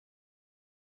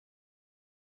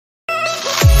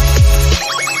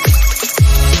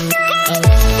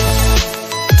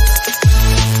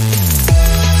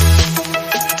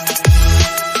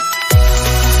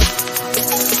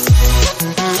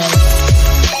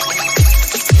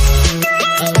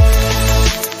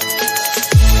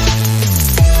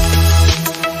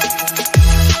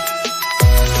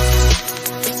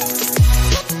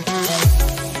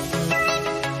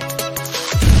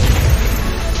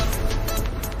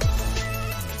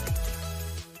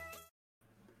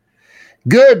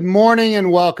Good morning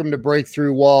and welcome to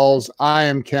Breakthrough Walls. I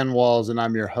am Ken Walls and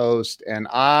I'm your host, and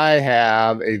I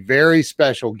have a very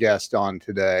special guest on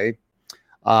today.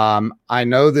 I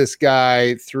know this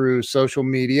guy through social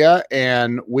media,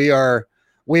 and we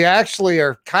actually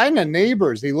are kind of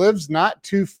neighbors. He lives not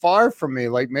too far from me,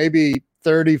 like maybe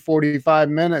 30, 45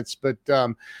 minutes. But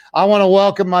I want to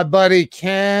welcome my buddy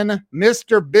Ken,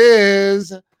 Mr.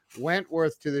 Biz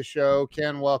Wentworth, to the show.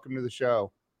 Ken, welcome to the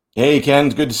show. Hey, Ken,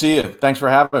 it's good to see you. Thanks for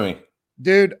having me.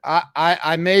 Dude,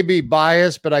 I may be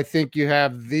biased, but I think you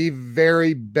have the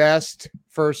very best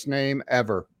first name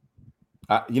ever.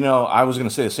 I was going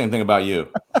to say the same thing about you.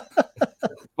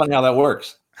 Funny how that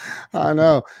works. I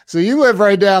know. So you live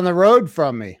right down the road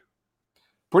from me.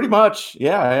 Pretty much.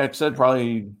 Yeah, I said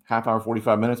probably half hour,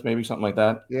 45 minutes, maybe something like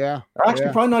that. Yeah. Or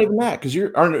actually, probably not even that, because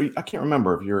I can't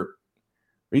remember if are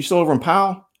you still over in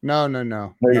Powell? No,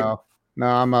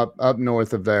 I'm up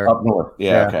north of there. Up north.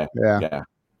 Yeah. Okay. Yeah.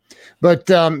 But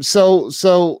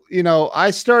so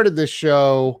I started this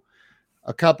show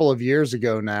a couple of years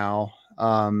ago now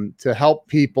to help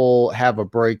people have a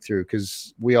breakthrough,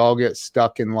 because we all get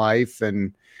stuck in life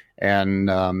and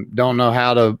don't know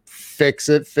how to fix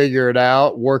it, figure it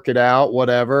out, work it out,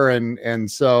 whatever.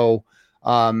 And so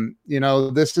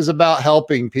this is about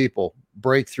helping people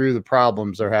break through the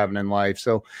problems they're having in life.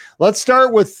 So let's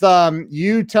start with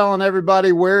you telling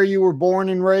everybody where you were born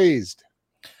and raised.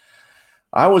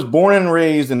 I was born and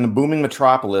raised in the booming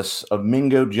metropolis of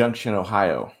Mingo Junction,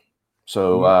 Ohio.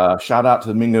 So shout out to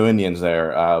the Mingo Indians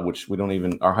there, which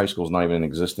our high school is not even in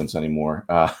existence anymore.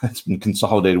 It's been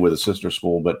consolidated with a sister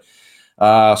school, but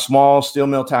small steel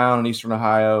mill town in Eastern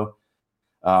Ohio,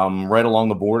 right along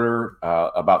the border,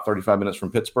 about 35 minutes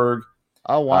from Pittsburgh.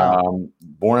 Oh, wow.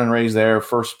 Born and raised there.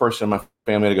 First person in my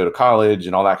family to go to college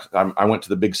and all that. I went to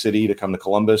the big city to come to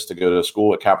Columbus to go to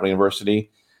school at Capital University.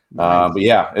 Nice. But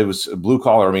yeah, it was blue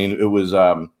collar. I mean, it was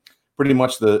pretty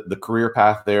much the career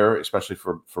path there, especially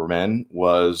for men,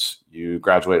 was you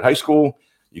graduated high school,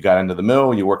 you got into the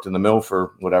mill, you worked in the mill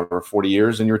for 40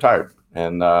 years, and you retired.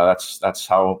 And that's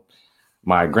how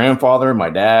my grandfather, my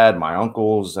dad, my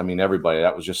uncles, everybody,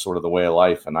 that was just sort of the way of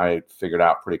life. And I figured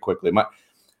out pretty quickly.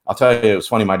 I'll tell you, it was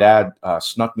funny. My dad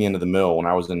snuck me into the mill when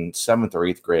I was in 7th or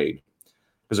 8th grade.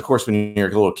 Because, of course, when you're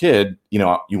a little kid, you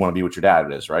want to be what your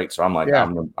dad is, right? So I'm like, yeah.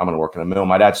 I'm going to work in the mill.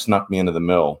 My dad snuck me into the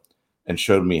mill and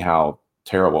showed me how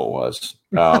terrible it was.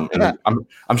 And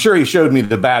I'm sure he showed me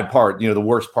the bad part, the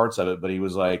worst parts of it. But he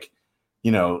was like,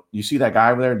 you see that guy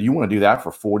over there? Do you want to do that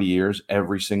for 40 years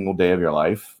every single day of your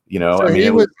life? So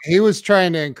he was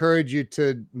trying to encourage you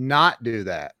to not do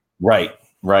that. Right.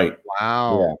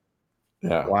 Wow. Yeah.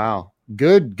 Yeah. Wow.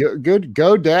 Good.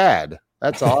 Go, Dad.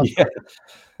 That's awesome. Yeah.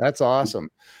 That's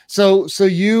awesome. So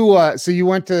you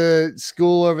went to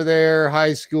school over there,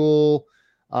 high school,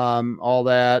 all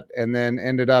that, and then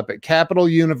ended up at Capital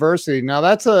University. Now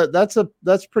that's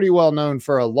pretty well known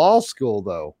for a law school,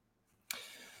 though.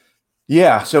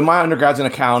 Yeah. So my undergrad's in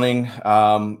accounting.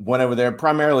 Went over there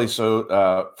primarily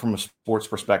from a sports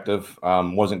perspective.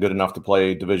 Wasn't good enough to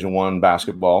play Division I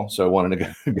basketball, so I wanted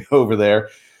to go over there.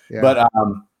 Yeah. But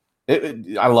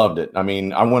I loved it. I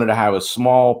wanted to have a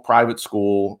small private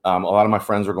school. A lot of my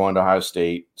friends were going to Ohio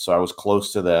State, so I was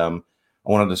close to them.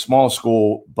 I wanted a small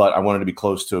school, but I wanted to be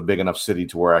close to a big enough city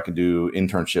to where I could do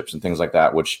internships and things like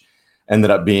that, which ended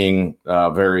up being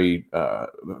very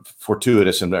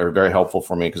fortuitous and very, very helpful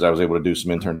for me, because I was able to do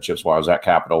some internships while I was at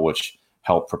Capital, which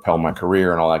helped propel my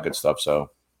career and all that good stuff.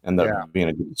 So ended up being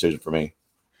a good decision for me.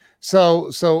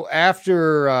 So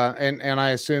after, and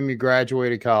I assume you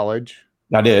graduated college.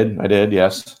 I did.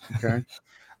 Yes. Okay.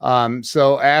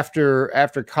 So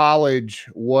after college,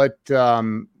 what'd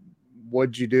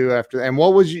you do after? And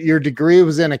what was your degree?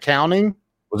 Was in accounting? It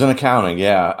was in accounting.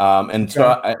 Yeah.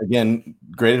 So again,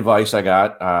 great advice I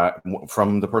got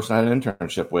from the person I had an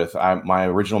internship with. My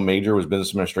original major was business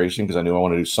administration, because I knew I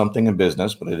wanted to do something in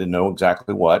business, but I didn't know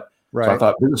exactly what. Right. So I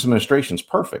thought business administration is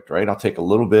perfect, right? I'll take a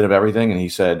little bit of everything. And he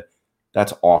said,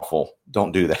 "That's awful.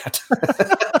 Don't do that."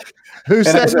 Who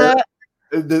said that?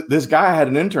 This guy I had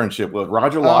an internship with,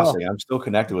 Roger Lossing. I'm still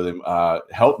connected with him.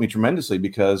 Helped me tremendously,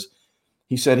 because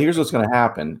he said, "Here's what's going to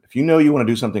happen. If you know you want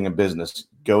to do something in business,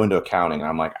 go into accounting." And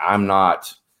I'm like, I'm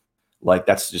not, like,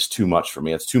 that's just too much for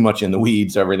me. It's too much in the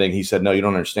weeds, everything. He said, "No, you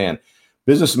don't understand.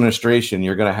 Business administration,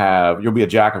 you'll be a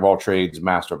jack of all trades,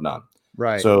 master of none."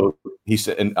 Right. So he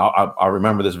said, and I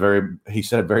remember this he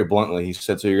said it very bluntly. He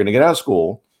said, "So you're going to get out of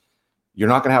school. You're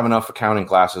not going to have enough accounting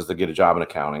classes to get a job in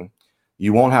accounting.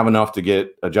 You won't have enough to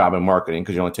get a job in marketing,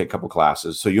 because you only take a couple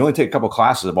classes. So you only take a couple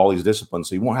classes of all these disciplines.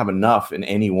 So you won't have enough in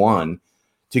any one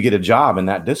to get a job in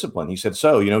that discipline." He said,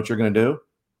 "So you know what you're going to do?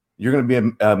 you're going to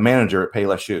be a manager at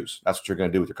Payless Shoes. That's what you're going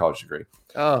to do with your college degree.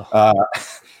 Oh,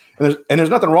 and there's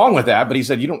nothing wrong with that. But he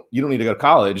said, you don't need to go to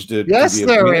college to yes, be a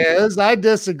there manager. is. I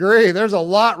disagree. There's a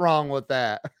lot wrong with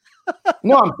that.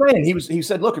 No, I'm saying he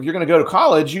said, look, if you're going to go to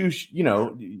college,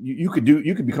 you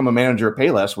could become a manager at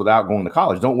Payless without going to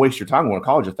college. Don't waste your time going to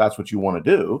college if that's what you want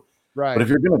to do. Right. But if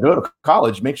you're going to go to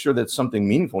college, make sure that's something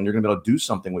meaningful and you're going to be able to do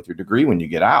something with your degree when you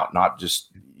get out, not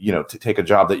just, to take a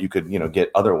job that you could, get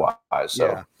otherwise. So,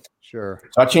 yeah, sure.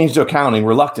 So I changed to accounting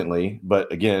reluctantly,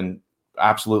 but again,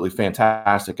 absolutely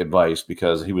fantastic advice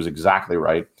because he was exactly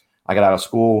right. I got out of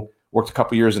school, worked a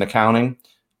couple years in accounting.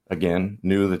 Again,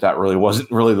 knew that really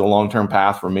wasn't really the long-term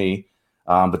path for me,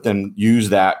 but then used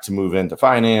that to move into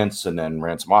finance and then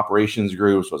ran some operations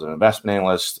groups, was an investment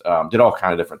analyst, did all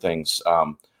kind of different things,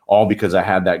 all because I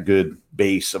had that good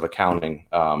base of accounting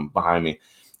behind me.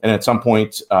 And at some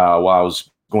point while I was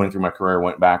going through my career,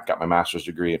 went back, got my master's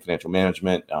degree in financial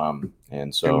management.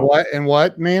 And so in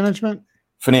what management?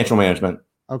 Financial management.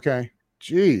 Okay.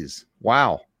 Jeez.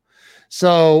 Wow.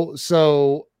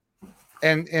 So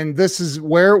and this is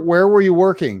where were you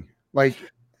working? Like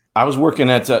I was working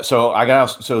at,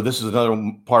 so this is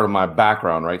another part of my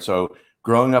background, right? So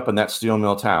growing up in that steel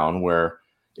mill town where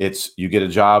you get a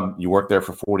job, you work there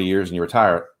for 40 years and you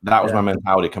retire. That was my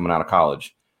mentality coming out of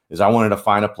college, is I wanted to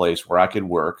find a place where I could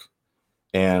work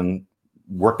and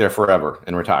work there forever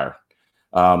and retire.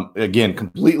 Again,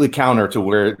 completely counter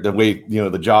to the way,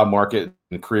 the job market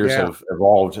and careers have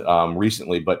evolved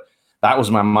recently, but that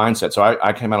was my mindset. So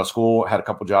I came out of school, had a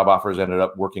couple job offers, ended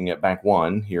up working at Bank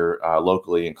One here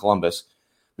locally in Columbus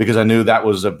because I knew that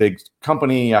was a big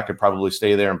company. I could probably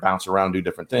stay there and bounce around, do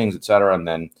different things, et cetera. And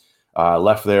then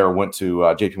left there, went to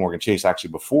JP Morgan Chase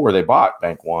actually before they bought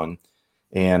Bank One,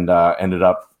 and ended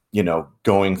up,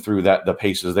 going through the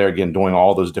paces there again, doing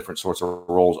all those different sorts of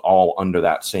roles, all under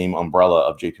that same umbrella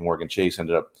of JP Morgan Chase.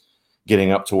 Ended up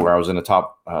getting up to where I was in the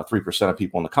top 3% of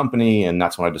people in the company. And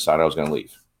that's when I decided I was going to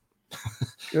leave.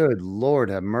 Good Lord,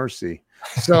 have mercy.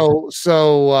 So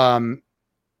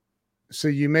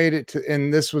you made it to,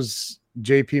 and this was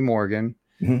JP Morgan,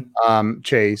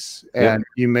 Chase, and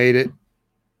you made it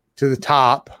to the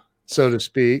top, so to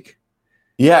speak.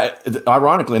 Yeah.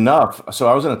 Ironically enough, so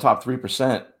I was in the top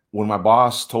 3% when my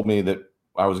boss told me that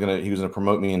he was going to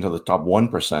promote me into the top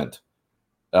 1%.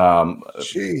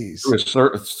 Jeez.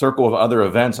 Through a circle of other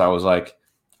events, I was like,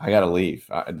 I got to leave.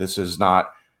 This is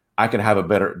not, I could have a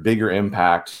bigger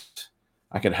impact.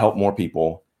 I could help more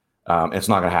people. It's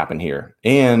not going to happen here.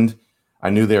 And I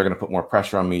knew they were going to put more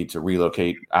pressure on me to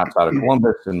relocate outside of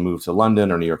Columbus and move to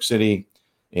London or New York City.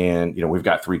 And, we've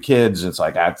got 3 kids. It's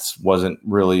like, that wasn't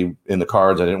really in the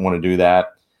cards. I didn't want to do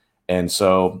that. And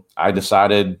so I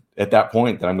decided at that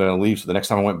point that I'm going to leave. So the next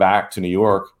time I went back to New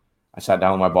York, I sat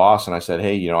down with my boss and I said,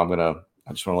 hey, I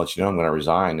just want to let you know I'm going to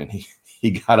resign. And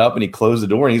he got up and he closed the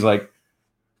door and he's like,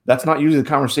 that's not usually the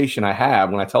conversation I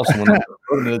have when I tell someone I'm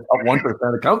going to the top 1%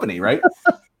 of the company, right?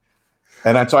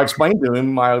 So I explained to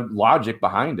him my logic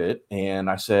behind it. And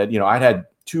I said, I'd had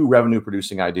 2 revenue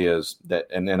producing ideas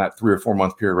and then that 3 or 4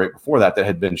 month period right before that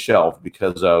had been shelved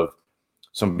because of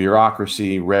some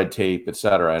bureaucracy, red tape, et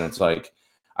cetera. And it's like,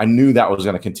 I knew that was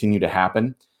going to continue to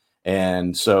happen.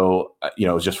 And so, it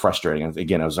was just frustrating. And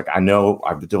again, I was like, I know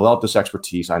I've developed this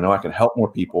expertise. I know I can help more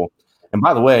people. And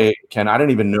by the way, Ken, I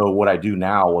didn't even know what I do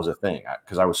now was a thing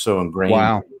because I was so ingrained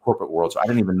in the corporate world. So I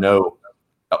didn't even know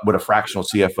what a fractional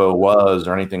CFO was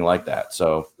or anything like that.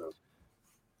 So,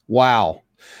 wow.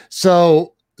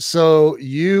 So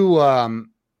you,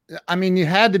 you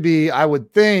had to be, I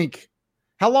would think,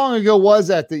 how long ago was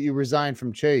that you resigned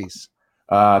from Chase?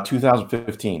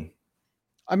 2015.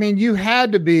 You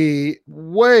had to be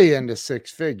way into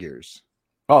 6 figures.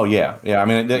 Oh yeah. Yeah.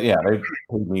 They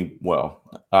paid me well.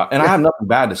 And I have nothing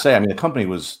bad to say. The company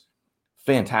was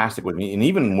fantastic with me. And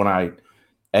even when I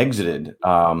exited,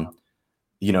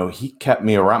 he kept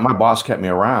me around. My boss kept me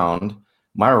around.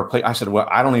 I said, well,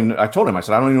 I told him, I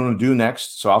said, I don't even want to do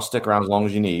next. So I'll stick around as long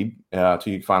as you need till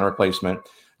you find a replacement.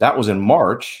 That was in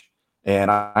March.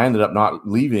 And I ended up not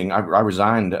leaving. I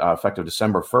resigned effective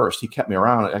December 1st. He kept me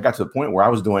around. I got to the point where I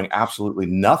was doing absolutely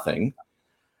nothing.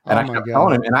 And I kept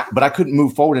telling him, but I couldn't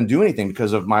move forward and do anything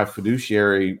because of my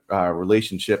fiduciary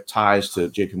relationship ties to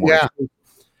JP Morgan. Yeah.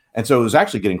 And so it was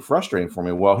actually getting frustrating for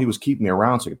me. Well, he was keeping me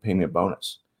around so he could pay me a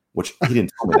bonus, which he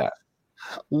didn't tell me that.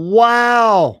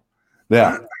 Wow.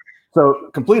 Yeah. So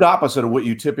complete opposite of what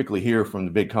you typically hear from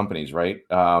the big companies, right?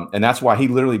 And that's why he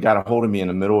literally got a hold of me in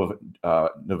the middle of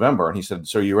November. And he said,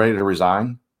 so are you ready to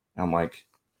resign? And I'm like,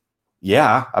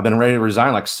 yeah, I've been ready to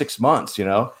resign like 6 months,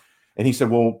 And he said,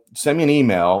 well, send me an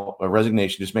email, a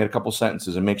resignation, just made a couple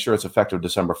sentences and make sure it's effective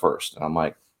December 1st. And I'm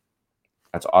like,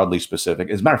 That's oddly specific.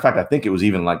 As a matter of fact, I think it was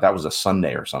even like that was a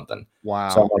Sunday or something. Wow.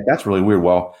 So I'm like, that's really weird.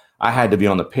 Well, I had to be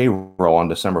on the payroll on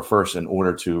December 1st in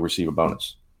order to receive a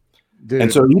bonus. Dude.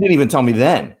 And so he didn't even tell me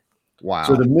then. Wow.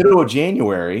 So the middle of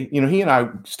January, you know, he and I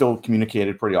still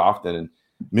communicated pretty often. And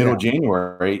middle of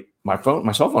January, my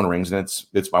cell phone rings, and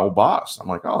it's my old boss. I'm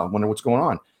like, oh, I wonder what's going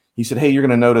on. He said, hey, you're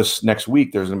going to notice next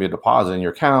week there's going to be a deposit in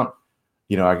your account.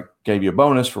 You know, I gave you a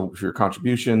bonus for your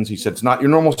contributions. He said, it's not your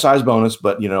normal size bonus,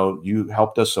 but, you know, you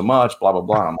helped us so much, blah, blah,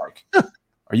 blah. I'm like,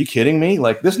 are you kidding me?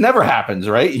 Like, this never happens,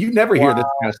 right? You never hear this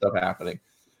kind of stuff happening.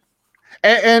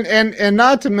 And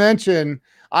not to mention,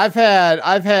 I've had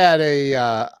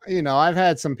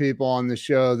some people on the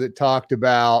show that talked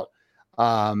about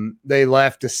they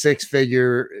left a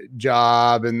 6-figure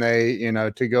job and they, you know,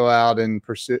 to go out and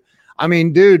pursue. I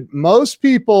mean, dude, most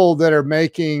people that are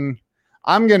making,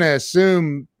 I'm going to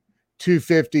assume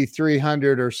 250,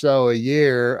 300 or so a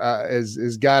year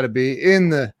is got to be in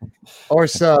the or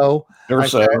so. I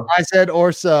said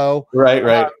or so.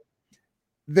 Right.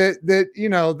 That you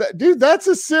know, dude, that's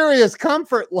a serious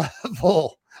comfort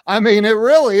level. I mean, it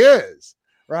really is,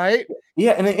 right?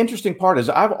 Yeah, and the interesting part is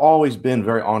I've always been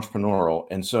very entrepreneurial,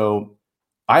 and so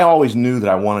I always knew that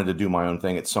I wanted to do my own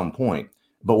thing at some point.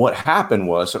 But what happened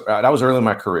was that was early in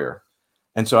my career,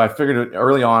 and so I figured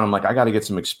early on, I'm like, I got to get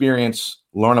some experience,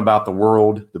 learn about the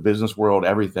world, the business world,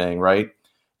 everything, right?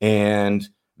 And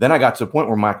then I got to the point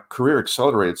where my career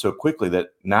accelerated so quickly that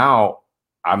now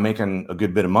I'm making a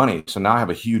good bit of money. So now I have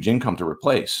a huge income to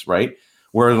replace, right?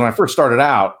 Whereas when I first started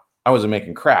out, I wasn't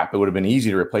making crap. It would have been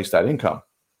easy to replace that income.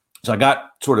 So I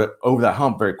got sort of over that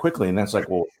hump very quickly. And that's like,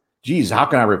 well, geez, how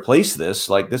can I replace this?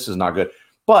 Like, this is not good.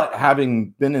 But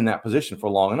having been in that position for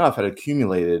long enough, had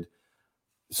accumulated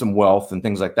some wealth and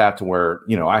things like that to where,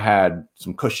 you know, I had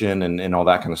some cushion and all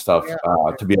that kind of stuff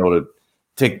to be able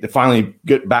to finally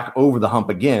get back over the hump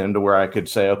again to where I could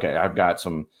say, okay, I've got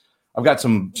some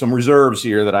reserves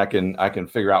here that I can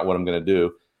figure out what I'm going to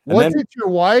do. And what did your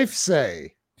wife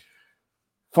say?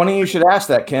 Funny you should ask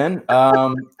that, Ken.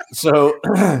 So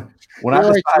when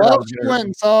You're like, well, she went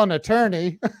and saw an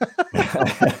attorney.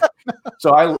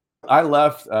 So I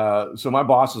left. So my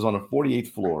boss is on the 48th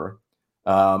floor,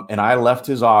 and I left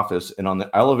his office. And on the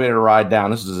elevator ride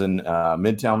down, this is in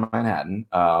Midtown Manhattan,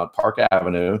 Park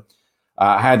Avenue.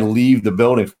 I had to leave the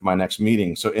building for my next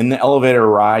meeting. So in the elevator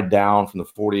ride down from the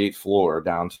 48th floor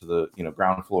down to the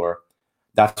ground floor,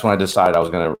 that's when I decided I was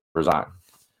going to resign.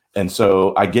 And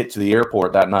so I get to the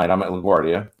airport that night. I'm at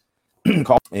LaGuardia,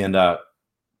 and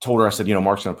told her, I said, you know,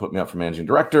 Mark's going to put me up for managing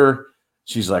director.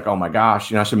 She's like, oh my gosh,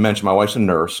 you know, I should mention my wife's a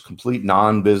nurse, complete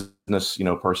non-business, you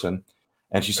know, person.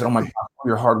 And she said, oh my God,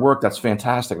 your hard work, that's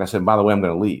fantastic. And I said, by the way, I'm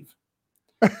going to leave.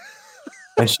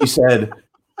 And she said,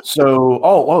 so,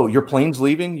 oh, your plane's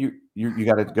leaving. You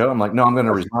got to go. I'm like, no, I'm going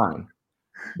to resign.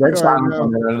 Dead silence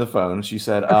on the other end of the phone. She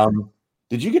said,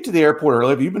 did you get to the airport early?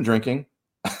 Have you been drinking?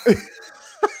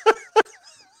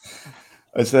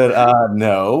 I said,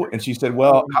 no. And she said,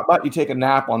 well, how about you take a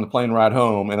nap on the plane ride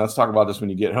home and let's talk about this when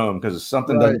you get home because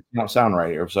something doesn't sound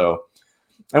right here. So,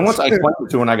 and once I explained it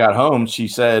to her when I got home, she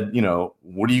said, you know,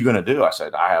 what are you going to do? I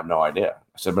said, I have no idea.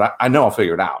 I said, but I know I'll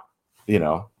figure it out, you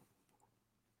know.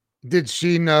 Did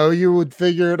she know you would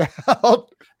figure it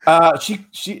out? I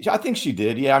think she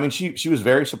did. Yeah. I mean, she was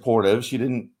very supportive. She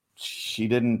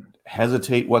didn't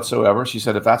hesitate whatsoever. She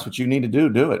said, if that's what you need to do,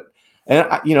 do it. And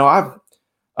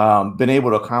I've been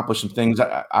able to accomplish some things.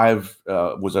 I've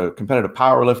was a competitive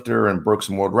power lifter and broke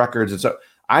some world records. And so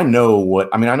I know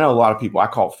a lot of people, I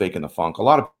call it faking the funk. A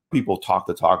lot of people talk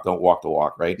the talk, don't walk the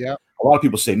walk, right? Yeah. A lot of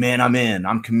people say, man,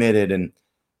 I'm committed. And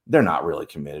they're not really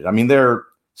committed. I mean, they're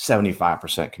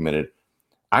 75% committed.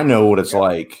 I know what it's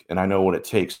like, and I know what it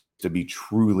takes to be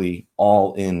truly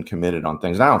all in committed on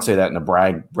things. And I don't say that in a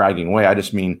bragging way. I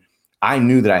just mean, I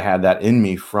knew that I had that in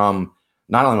me from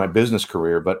not only my business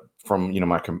career, but from, you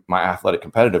know, my athletic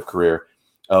competitive career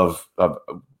of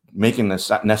making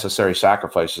the necessary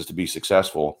sacrifices to be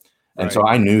successful. And so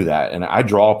I knew that, and I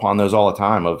draw upon those all the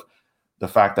time of the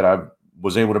fact that I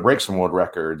was able to break some world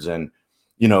records and,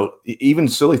 you know, even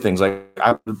silly things like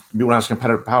when I was a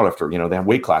competitive powerlifter, you know, they have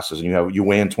weight classes and you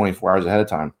weigh in 24 hours ahead of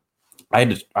time. I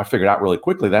figured out really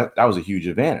quickly that was a huge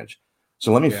advantage.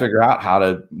 So let me figure out how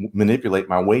to manipulate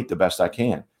my weight the best I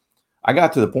can. I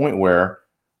got to the point where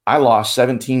I lost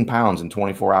 17 pounds in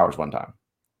 24 hours one time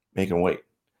making weight.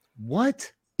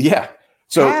 What? Yeah.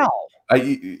 So how?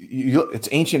 It's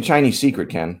ancient Chinese secret,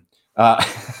 Ken.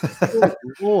 Good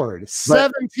Lord,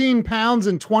 17 pounds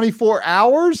in 24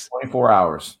 hours? 24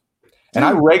 hours. And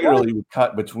I regularly would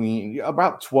cut between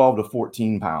about 12 to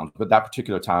 14 pounds. But that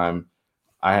particular time,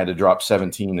 I had to drop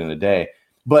 17 in a day.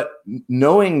 But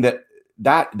knowing that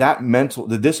that mental,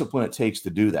 the discipline it takes to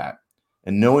do that,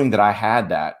 and knowing that I had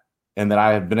that and that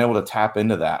I have been able to tap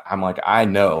into that, I'm like, I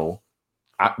know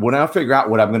when I figure out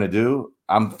what I'm going to do,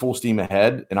 I'm full steam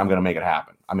ahead and I'm going to make it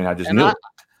happen. I mean, I just knew it.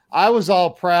 I was all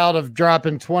proud of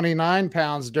dropping 29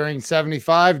 pounds during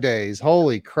 75 days.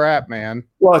 Holy crap, man.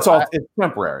 Well, it's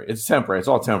temporary. It's temporary. It's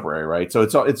all temporary, right? So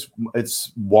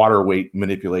it's water weight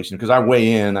manipulation, because I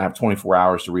weigh in, I have 24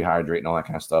 hours to rehydrate and all that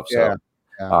kind of stuff. So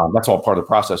that's all part of the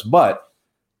process. But,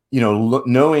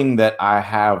 knowing that I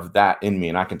have that in me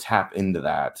and I can tap into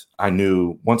that, I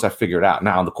knew once I figured it out.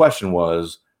 Now, the question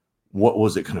was, what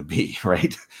was it going to be,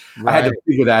 right? I had to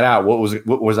figure that out. What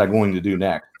was I going to do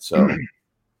next? So.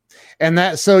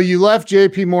 And so you left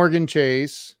JP Morgan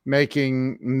Chase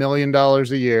making $1 million a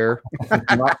year.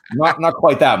 not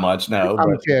quite that much. No,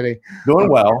 I'm kidding. Doing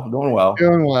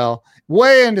well.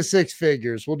 Way into six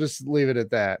figures. We'll just leave it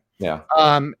at that. Yeah.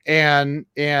 And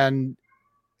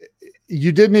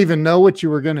you didn't even know what you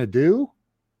were going to do.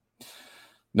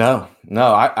 No.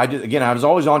 I did. Again, I was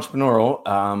always entrepreneurial.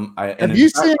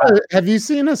 Have you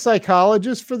seen a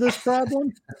psychologist for this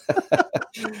problem?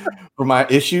 For my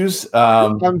issues?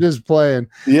 I'm just playing.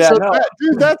 Yeah, so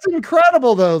dude, that's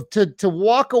incredible though, to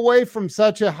walk away from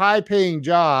such a high paying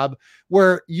job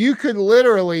where you could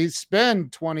literally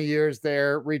spend 20 years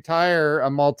there, retire a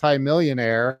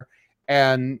multimillionaire,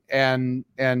 and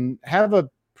have a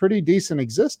pretty decent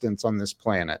existence on this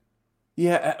planet.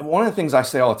 Yeah, one of the things I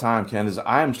say all the time, Ken, is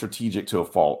I am strategic to a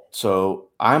fault. So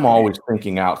I'm always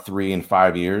thinking out 3 and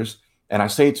 5 years. And I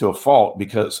say to a fault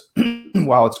because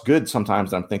while it's good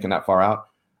sometimes that I'm thinking that far out,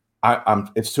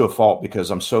 it's to a fault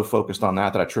because I'm so focused on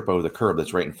that I trip over the curb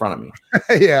that's right in front of me.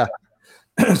 Yeah.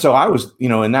 So I was,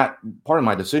 in that part of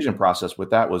my decision process with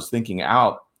that was thinking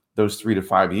out those 3 to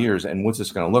 5 years and what's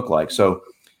this going to look like. So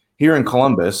here in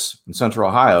Columbus, in Central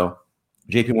Ohio,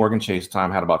 JP Morgan Chase at the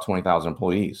time had about 20,000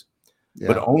 employees. Yeah.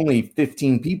 But only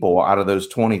 15 people out of those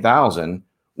 20,000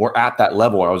 were at that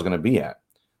level where I was going to be at.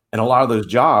 And a lot of those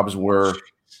jobs were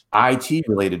IT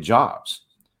related jobs,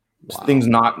 things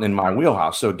not in my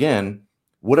wheelhouse. So again,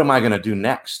 what am I going to do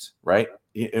next? Right.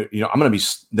 I'm going to be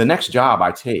the next job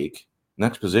I take,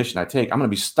 next position I take, I'm going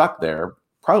to be stuck there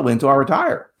probably until I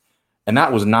retire. And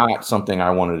that was not something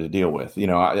I wanted to deal with.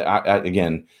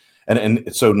 Again,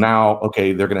 and so now,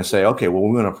 okay, they're going to say, okay, well,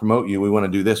 we want to promote you. We want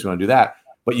to do this. We want to do that.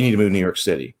 But you need to move to New York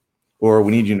City, or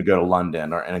we need you to go to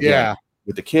London. And again,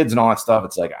 with the kids and all that stuff,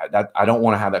 it's like, I don't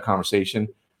want to have that conversation.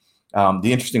 The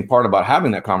interesting part about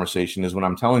having that conversation is when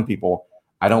I'm telling people,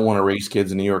 I don't want to raise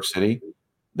kids in New York City,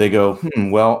 they go,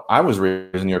 well, I was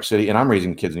raised in New York City and I'm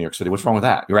raising kids in New York City. What's wrong with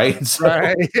that? Right. So,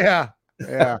 right.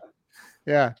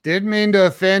 Yeah. Didn't mean to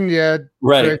offend you.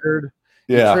 Right. Triggered.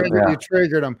 You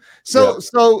triggered them.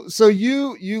 So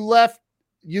you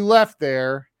left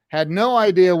there, had no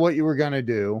idea what you were going to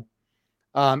do.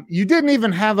 You didn't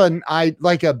even have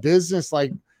a business,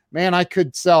 like, man, I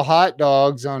could sell hot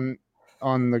dogs on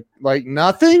the, like,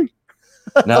 nothing.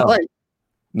 No,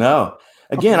 no.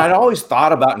 Again, I'd always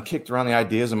thought about and kicked around the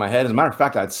ideas in my head. As a matter of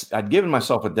fact, I'd given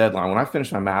myself a deadline. When I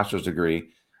finished my master's degree,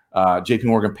 JP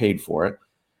Morgan paid for it.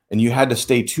 And you had to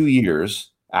stay 2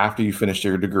 years after you finished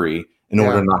your degree in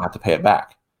order to not have to pay it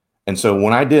back. And so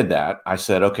when I did that, I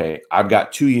said, okay, I've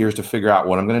got 2 years to figure out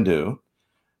what I'm going to do,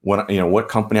 what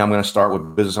company I'm going to start,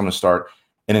 what business I'm going to start.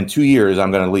 And in 2 years,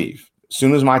 I'm going to leave. As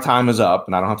soon as my time is up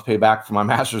and I don't have to pay back for my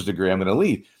master's degree, I'm going to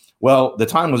leave. Well, the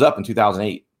time was up in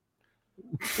 2008.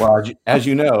 Well, as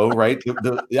you know, right,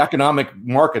 the economic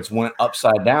markets went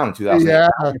upside down in 2008. Yeah.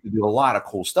 I had to do a lot of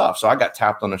cool stuff. So I got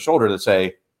tapped on the shoulder to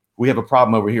say, we have a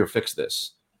problem over here, fix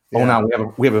this. Yeah. Oh, now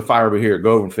we have a fire over here,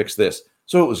 go over and fix this.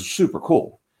 So it was super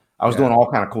cool. I was doing all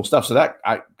kind of cool stuff. So that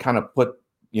I kind of put,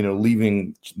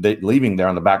 leaving there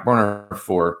on the back burner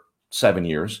for 7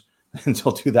 years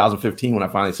until 2015 when I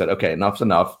finally said, okay, enough's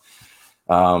enough.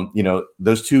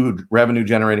 Those 2 revenue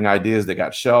generating ideas that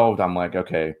got shelved, I'm like,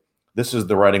 okay, this is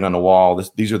the writing on the wall.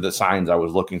 These are the signs I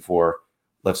was looking for.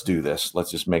 Let's do this.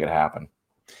 Let's just make it happen.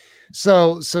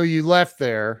 So you left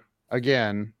there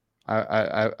again.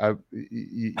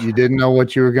 You didn't know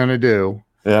what you were going to do.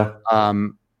 Yeah.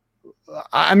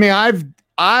 I mean,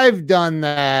 I've done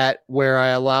that where I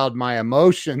allowed my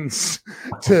emotions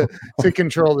to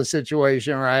control the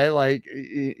situation, right? Like,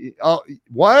 oh,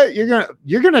 what?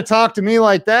 You're gonna talk to me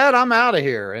like that? I'm out of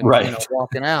here, and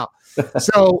walking out.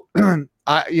 So,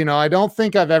 I don't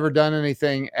think I've ever done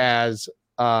anything as,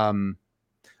 I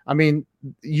mean,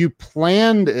 you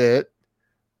planned it,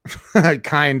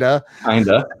 kinda,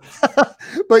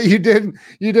 but you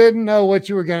didn't know what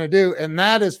you were going to do. And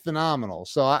that is phenomenal.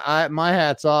 So my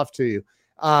hat's off to you.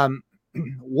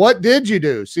 what did you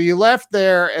do? So you left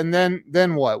there, and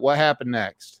then what? What happened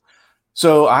next?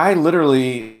 So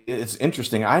it's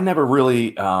interesting. I never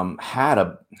really had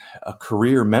a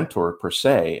career mentor per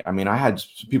se. I mean, I had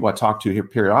people I talked to here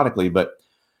periodically, but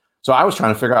so I was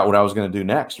trying to figure out what I was going to do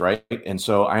next, right? And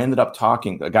so I ended up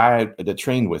talking a guy that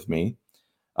trained with me,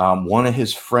 one of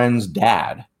his friend's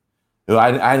dad, who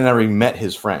I never even met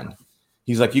his friend.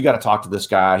 He's like, you got to talk to this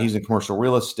guy. He's in commercial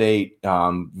real estate,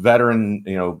 veteran,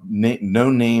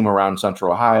 no name around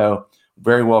Central Ohio,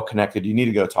 very well connected. You need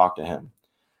to go talk to him.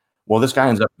 Well, this guy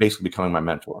ends up basically becoming my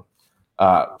mentor.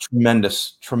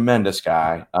 Tremendous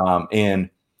guy. And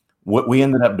what we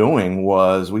ended up doing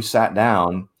was we sat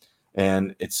down,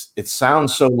 and it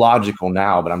sounds so logical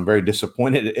now, but I'm very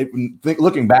disappointed.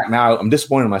 Looking back now, I'm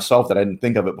disappointed in myself that I didn't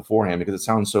think of it beforehand, because it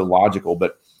sounds so logical.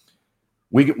 But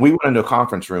we went into a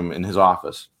conference room in his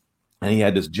office, and he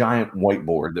had this giant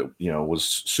whiteboard that was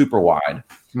super wide,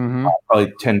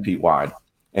 probably 10 feet wide.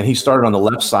 And he started on the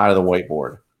left side of the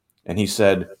whiteboard, and he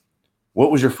said,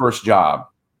 "What was your first job?"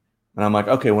 And I'm like,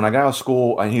 "Okay, when I got out of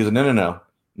school." And he said,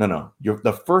 No.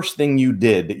 The first thing you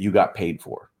did that you got paid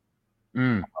for.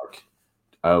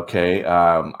 Okay.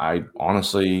 I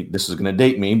honestly, this is going to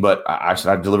date me, but I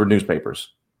said I delivered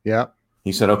newspapers. Yeah.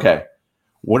 He said, "Okay,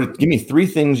 give me 3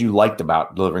 things you liked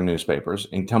about delivering newspapers,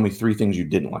 and tell me 3 things you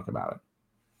didn't like about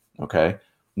it." Okay.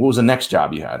 What was the next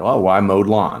job you had? Oh, well, I mowed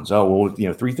lawns. Oh,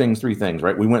 well, 3 things,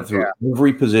 right? We went through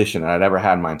every position I'd ever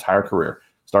had in my entire career.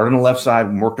 Started on the left side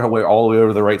and worked our way all the way over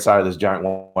to the right side of this giant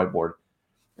whiteboard.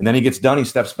 And then he gets done. He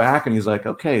steps back and he's like,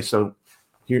 "Okay, so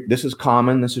here, this is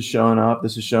common. This is showing up.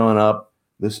 This is showing up.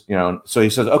 This, So he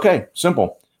says, "Okay,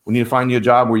 simple. We need to find you a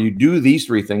job where you do these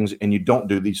 3 things and you don't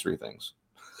do these 3 things."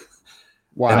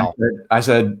 Wow. And I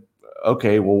said,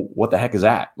 "Okay, well, what the heck is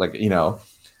that?"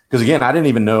 Because again, I didn't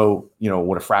even know,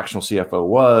 what a fractional CFO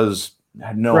was. I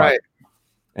had no idea.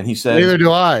 And he said, "Neither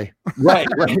do I." Right.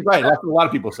 That's what a lot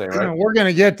of people say, right? We're going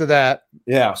to get to that.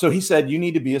 Yeah. So he said, "You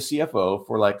need to be a CFO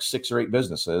for like 6 or 8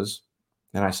 businesses."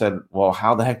 And I said, "Well,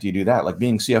 how the heck do you do that? Like,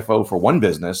 being CFO for one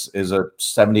business is a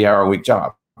 70-hour-a-week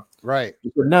job." Right.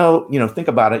 He said, "No, think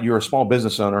about it. You're a small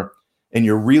business owner, and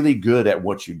you're really good at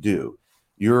what you do.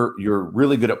 You're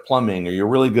really good at plumbing, or you're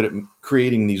really good at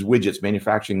creating these widgets,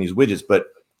 manufacturing these widgets, but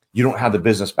you don't have the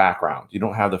business background. You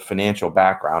don't have the financial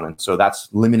background. And so that's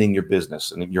limiting your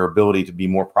business and your ability to be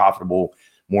more profitable,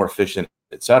 more efficient,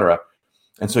 et cetera.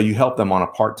 And so you help them on a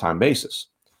part-time basis.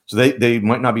 So they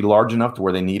might not be large enough to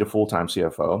where they need a full-time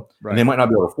CFO, and they might not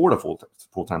be able to afford a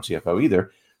full-time CFO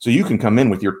either. So you can come in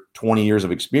with your 20 years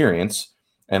of experience,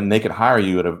 and they could hire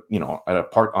you on a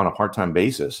part-time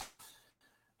basis."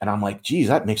 And I'm like, "Geez,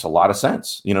 that makes a lot of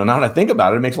sense. Now that I think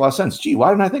about it, it makes a lot of sense. Gee, why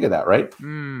didn't I think of that?" Right.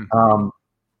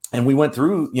 And we went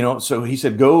through, so he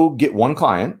said, "Go get 1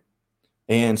 client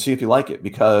and see if you like it,"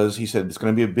 because he said it's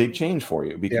going to be a big change for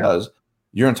you, because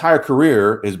your entire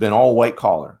career has been all white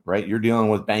collar, right? You're dealing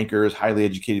with bankers, highly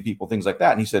educated people, things like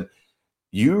that. And he said,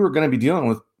 you are going to be dealing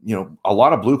with, a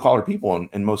lot of blue collar people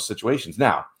in most situations.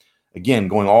 Now, again,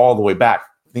 going all the way back,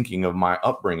 thinking of my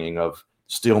upbringing of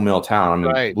steel mill town.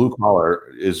 I mean, blue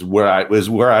collar is where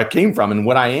I came from and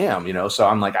what I am, so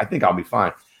I'm like, I think I'll be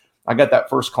fine. I got that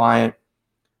first client.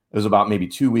 It was about maybe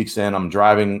 2 weeks in. I'm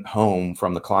driving home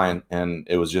from the client, and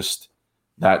it was just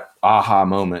that aha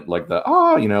moment, like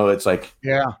it's like,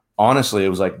 honestly, it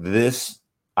was like this.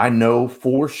 I know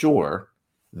for sure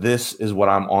this is what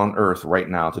I'm on earth right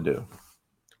now to do.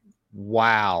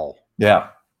 Wow. Yeah.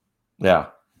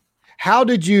 How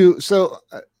do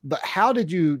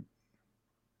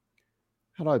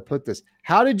I put this?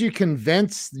 How did you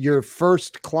convince your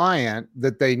first client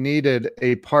that they needed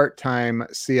a part-time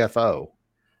CFO?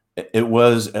 It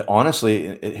was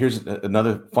honestly, here's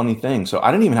another funny thing. So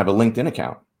I didn't even have a LinkedIn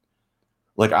account.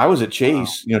 Like, I was at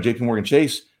Chase, JP Morgan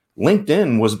Chase.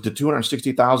 LinkedIn was the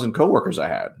 260,000 coworkers I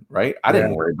had, right? I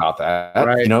didn't worry about that,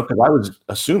 because I was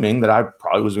assuming that I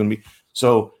probably was going to be.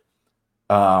 So,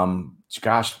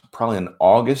 probably in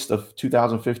August of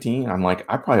 2015, I'm like,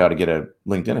 I probably ought to get a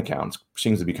LinkedIn account. It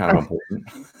seems to be kind of important.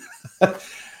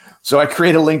 So I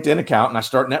create a LinkedIn account and I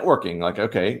start networking. Like,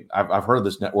 okay, I've heard of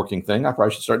this networking thing. I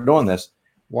probably should start doing this.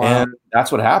 Wow. And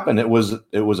that's what happened. It was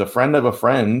a friend of a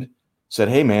friend said,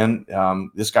 "Hey man,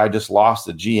 this guy just lost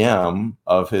the GM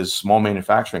of his small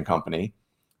manufacturing company.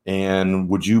 And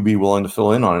would you be willing to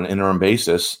fill in on an interim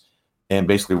basis and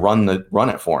basically run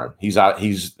it for him? He's out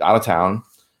of town."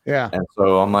 Yeah. And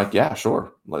so I'm like, "Yeah,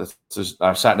 sure.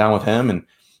 I sat down with him and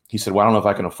he said, "Well, I don't know if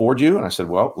I can afford you." And I said,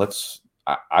 "Well,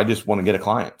 I just want to get a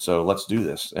client. So let's do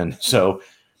this." And so,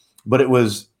 but it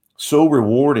was so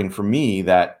rewarding for me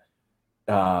that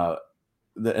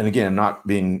and again, not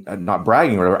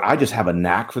bragging or whatever, I just have a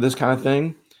knack for this kind of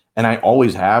thing. And I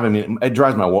always have. I mean, it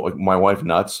drives my wife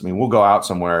nuts. I mean, we'll go out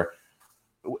somewhere.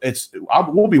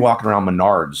 We'll be walking around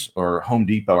Menards or Home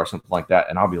Depot or something like that.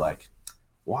 And I'll be like,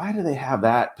 why do they have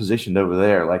that positioned over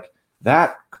there? Like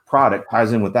that product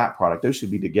ties in with that product. Those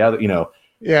should be together, you know?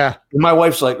 Yeah. And my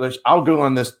wife's like, I'll go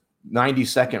on this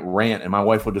 90-second rant and my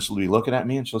wife will just be looking at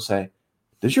me and she'll say,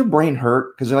 does your brain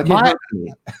hurt? Because like,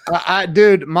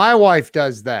 dude, my wife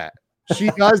does that. She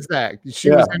does that. She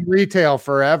was in retail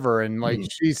forever. And like,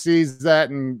 she sees that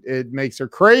and it makes her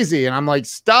crazy. And I'm like,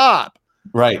 stop.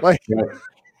 Right. Like, right.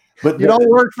 But you don't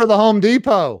work for the Home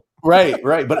Depot. Right.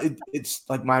 But it's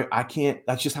like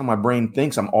that's just how my brain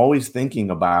thinks. I'm always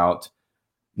thinking about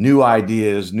new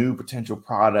ideas, new potential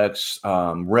products,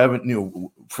 revenue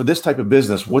for this type of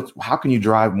business. How can you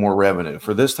drive more revenue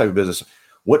for this type of business?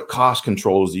 What cost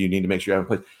controls do you need to make sure you have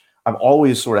in place? I've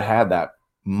always sort of had that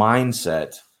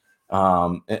mindset,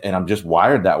 and I'm just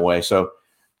wired that way. So,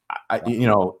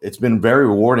 it's been very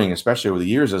rewarding, especially over the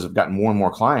years as I've gotten more and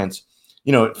more clients.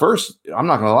 At first, I'm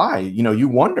not going to lie, you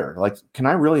wonder, like, can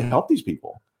I really help these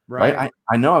people? Right.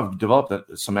 I know I've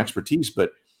developed some expertise,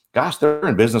 but gosh, they're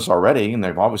in business already and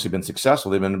they've obviously been successful.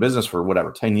 They've been in business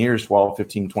for 10 years, 12,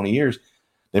 15, 20 years.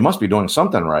 They must be doing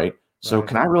something right. So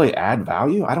can I really add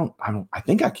value? I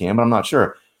think I can, but I'm not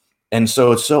sure. And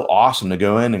so it's so awesome to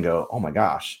go in and go, oh my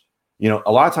gosh, a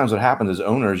lot of times what happens as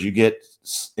owners, you get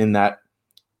in that,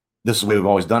 this is the way we've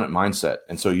always done it mindset.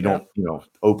 And so you don't,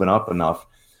 open up enough.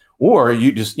 Or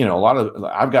you just,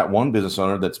 I've got one business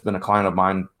owner that's been a client of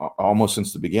mine almost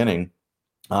since the beginning,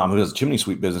 who has a chimney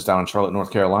sweep business down in Charlotte,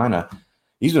 North Carolina.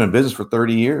 He's been in business for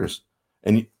 30 years.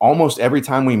 And almost every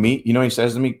time we meet, he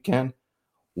says to me, Ken,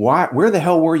 where the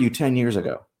hell were you 10 years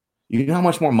ago? You know how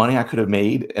much more money I could have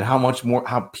made and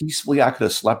how peacefully I could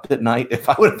have slept at night if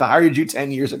I would have hired you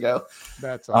 10 years ago.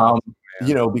 That's awesome,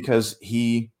 because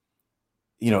he's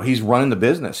running the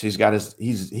business. He's got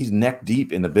he's neck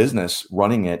deep in the business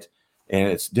running it. And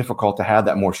it's difficult to have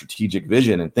that more strategic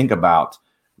vision and think about,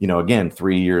 again,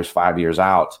 3 years, 5 years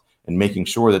out and making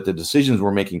sure that the decisions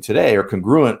we're making today are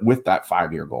congruent with that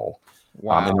 5-year goal.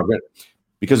 Wow.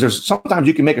 Because there's sometimes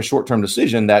you can make a short-term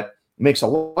decision that makes a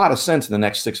lot of sense in the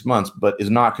next 6 months, but is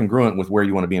not congruent with where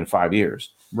you want to be in 5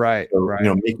 years. Right. So, right.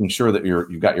 Making sure that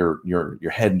you've got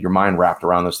your head, your mind wrapped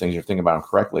around those things, you're thinking about them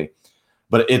correctly.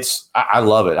 But I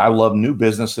love it. I love new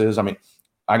businesses. I mean,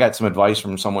 I got some advice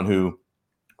from someone who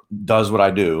does what I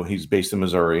do. He's based in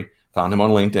Missouri, found him on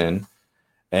LinkedIn.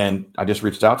 And I just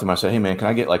reached out to him. I said, hey man, can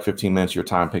I get like 15 minutes of your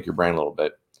time, pick your brain a little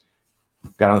bit?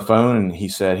 Got on the phone and he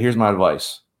said, here's my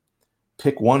advice.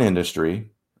 Pick one industry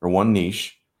or one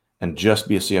niche and just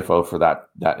be a CFO for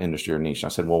that industry or niche.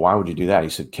 And I said, well, why would you do that? He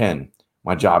said, Ken,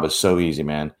 my job is so easy,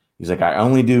 man. He's like, I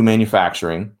only do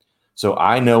manufacturing. So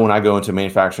I know when I go into a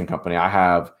manufacturing company, I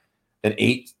have an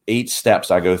eight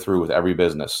steps I go through with every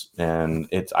business. And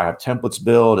I have templates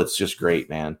built. It's just great,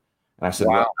 man. And I said,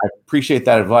 wow. Well, I appreciate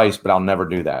that advice, but I'll never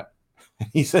do that.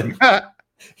 He said,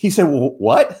 well,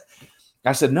 what?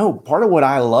 I said, no, part of what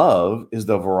I love is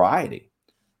the variety.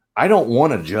 I don't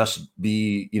want to just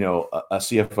be, a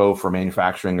CFO for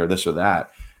manufacturing or this or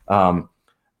that. I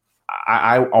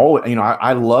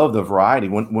love the variety.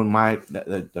 When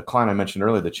the client I mentioned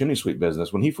earlier, the chimney sweep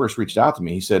business, when he first reached out to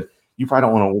me, he said, you probably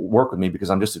don't want to work with me because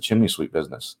I'm just a chimney sweep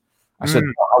business. I said,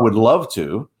 I would love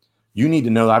to. You need to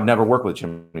know that I've never worked with a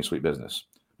chimney sweep business.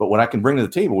 But what I can bring to the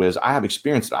table is I have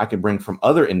experience that I can bring from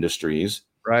other industries,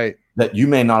 right, that you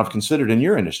may not have considered in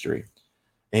your industry.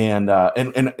 And that, as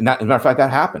a matter of fact, that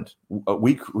happened.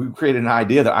 We created an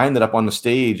idea that I ended up on the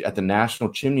stage at the National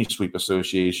Chimney Sweep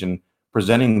Association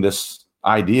presenting this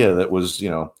idea that was,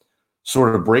 sort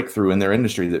of a breakthrough in their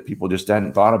industry that people just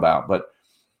hadn't thought about.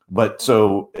 But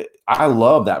so I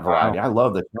love that variety. Wow. I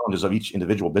love the challenges of each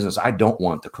individual business. I don't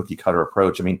want the cookie cutter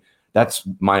approach. I mean, that's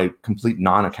my complete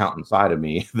non-accountant side of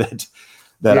me that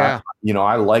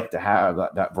I like to have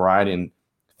that variety and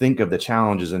think of the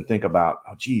challenges and think about,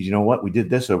 oh, geez, you know what? We did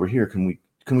this over here. Can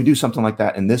we do something like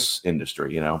that in this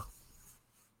industry,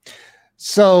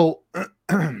 So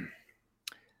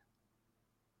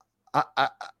I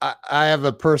have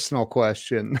a personal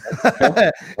question.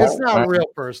 It's not real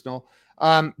personal.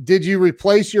 Did you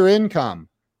replace your income?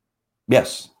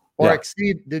 Yes. Or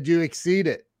did you exceed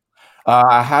it?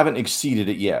 I haven't exceeded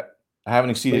it yet.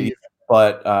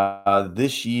 But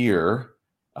this year,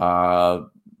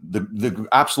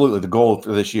 absolutely the goal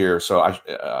for this year. So let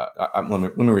me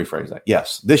rephrase that.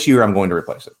 Yes, this year I'm going to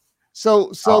replace it.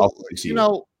 So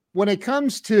when it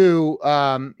comes to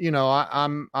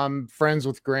I'm friends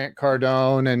with Grant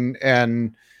Cardone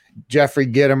and Jeffrey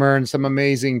Gitomer and some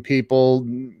amazing people,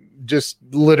 just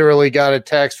literally got a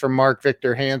text from Mark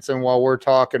Victor Hansen while we're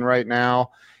talking right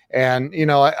now. And,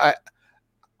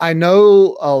 I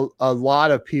know a lot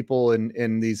of people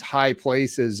in these high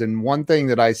places. And one thing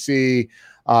that I see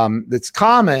that's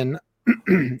common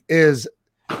is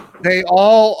they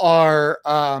all are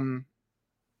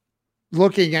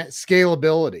looking at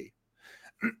scalability.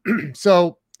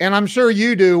 So, and I'm sure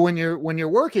you do when you're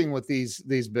working with these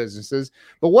businesses,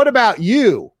 but what about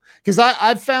you? Because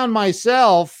I've found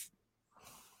myself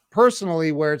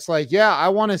personally where it's like, yeah, I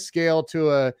want to scale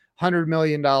to $100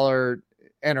 million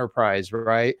enterprise,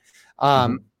 right?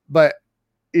 But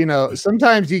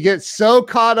sometimes you get so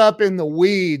caught up in the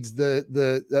weeds,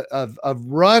 of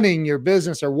running your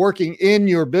business or working in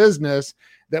your business,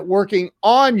 that working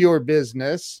on your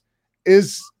business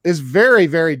is very,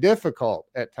 very difficult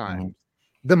at times.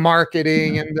 The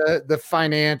marketing and the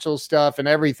financial stuff and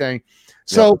everything.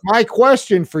 So my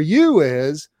question for you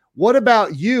is, what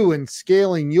about you in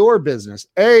scaling your business?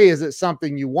 A, is it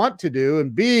something you want to do?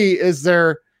 And B, is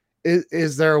there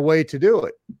a way to do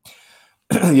it?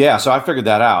 Yeah. So I figured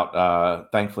that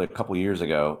out, thankfully, a couple of years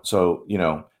ago. So,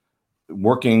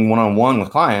 working one-on-one with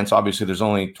clients, obviously there's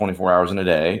only 24 hours in a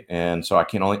day. And so I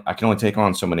can only take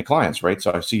on so many clients, right?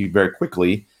 So I see very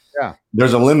quickly,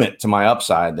 there's a limit to my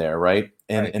upside there. Right.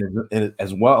 And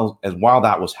as well as while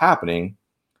that was happening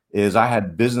is I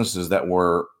had businesses that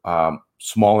were,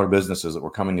 smaller businesses that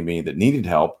were coming to me that needed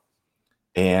help.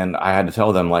 And I had to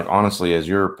tell them, like, honestly, as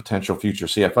your potential future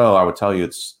CFO, I would tell you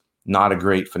it's not a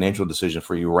great financial decision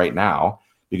for you right now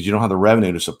because you don't have the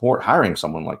revenue to support hiring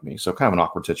someone like me. So kind of an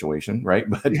awkward situation, right?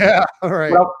 But yeah, all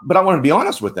right. But I want to be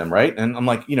honest with them, right? And I'm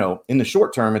like, in the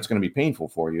short term, it's going to be painful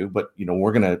for you, but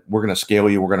we're gonna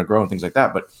scale you, we're gonna grow and things like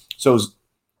that. But so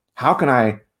how can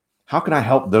I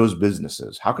help those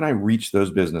businesses? How can I reach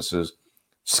those businesses,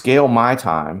 scale my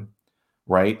time,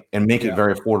 right, and make it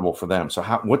very affordable for them? So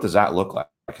what does that look like?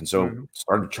 And so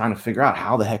started trying to figure out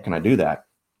how the heck can I do that?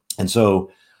 And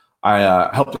so I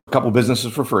helped a couple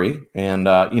businesses for free, and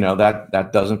that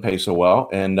doesn't pay so well.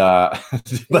 And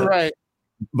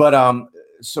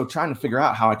so trying to figure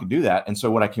out how I could do that. And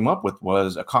so what I came up with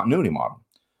was a continuity model,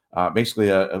 basically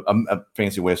a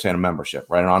fancy way of saying a membership,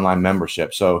 right? An online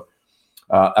membership. So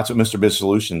that's what Mr. Biz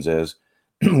Solutions is.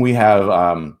 We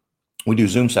do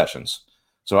Zoom sessions.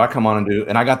 So I come on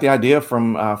and I got the idea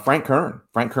from Frank Kern.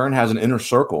 Frank Kern has an inner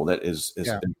circle that is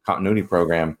a continuity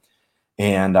program.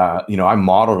 And, I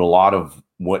modeled a lot of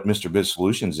what Mr. Biz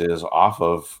Solutions is off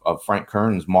of Frank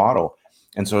Kern's model.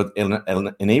 And so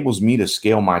it enables me to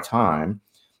scale my time.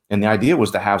 And the idea was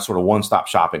to have sort of one-stop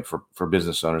shopping for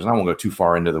business owners. And I won't go too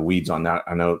far into the weeds on that.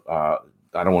 I know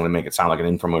I don't want to make it sound like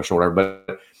an infomercial or whatever,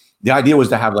 but the idea was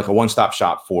to have like a one-stop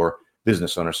shop for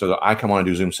business owners. So I come on and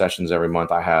do Zoom sessions every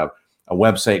month. I have a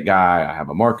website guy, I have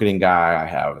a marketing guy, I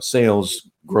have a sales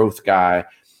growth guy,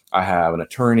 I have an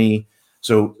attorney.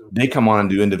 So they come on and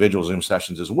do individual Zoom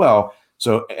sessions as well.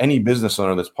 So any business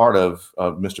owner that's part of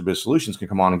Mr. Biz Solutions can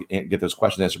come on and get those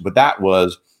questions answered. But that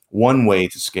was one way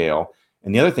to scale.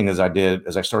 And the other thing I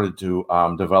started to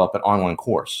develop an online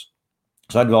course.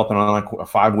 So I developed a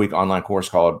 5-week online course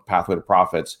called Pathway to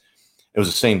Profits. It was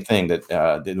the same thing that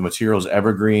the material is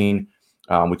evergreen.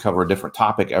 We cover a different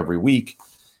topic every week.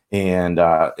 And,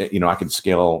 I could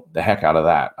scale the heck out of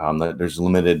that.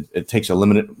 It takes a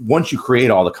limited, once you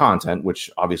create all the content, which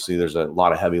obviously there's a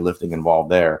lot of heavy lifting involved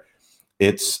there,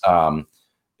 it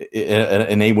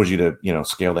enables you to,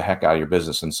 scale the heck out of your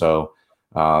business. And so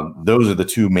those are the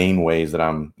two main ways that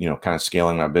I'm, kind of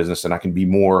scaling my business. And I can be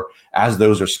more, as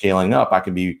those are scaling up, I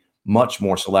can be much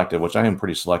more selective, which I am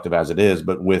pretty selective as it is,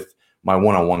 but with my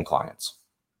one-on-one clients.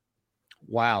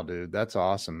 Wow, dude. That's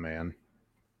awesome, man.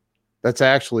 That's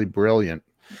actually brilliant.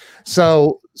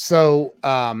 So,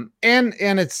 and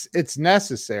it's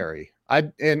necessary.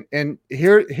 Here,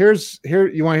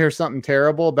 you want to hear something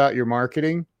terrible about your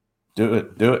marketing? Do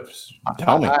it.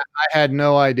 Tell me. I had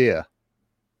no idea.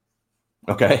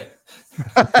 Okay.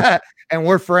 And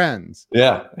we're friends.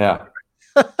 Yeah.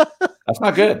 That's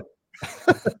not good.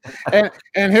 and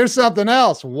here's something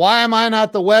else. Why am I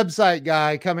not the website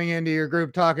guy coming into your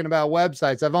group talking about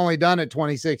websites? I've only done it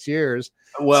 26 years.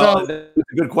 Well, that's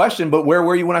a good question, but where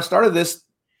were you when I started this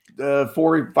 4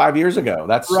 or 5 years ago?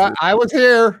 That's right. I was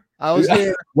here.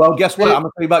 Here. Well, guess what? I'm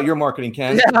going to tell you about your marketing,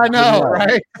 Ken. Yeah, I know,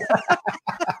 right?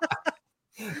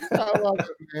 I love it,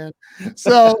 man.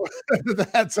 So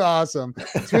that's awesome.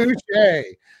 Touche.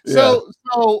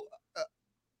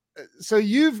 So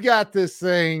you've got this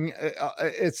thing.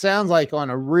 It sounds like on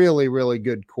a really, really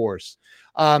good course.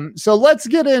 So let's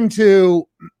get into.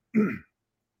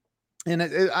 And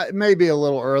it may be a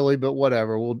little early, but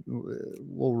whatever. We'll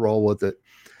roll with it.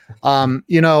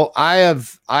 I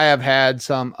have had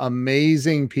some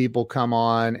amazing people come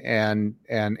on and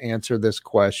answer this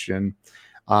question.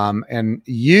 And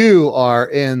you are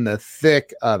in the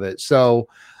thick of it. So,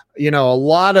 a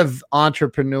lot of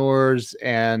entrepreneurs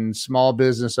and small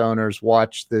business owners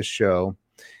watch this show.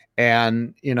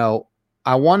 And,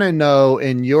 I want to know,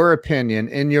 in your opinion,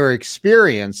 in your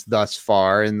experience thus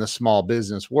far in the small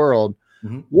business world,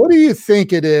 what do you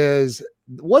think it is?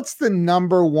 What's the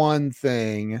number one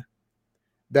thing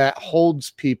that holds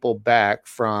people back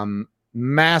from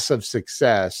massive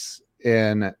success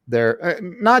in their,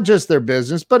 not just their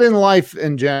business, but in life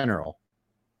in general?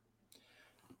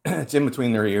 It's in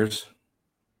between their ears.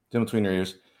 It's in between their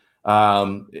ears.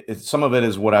 Some of it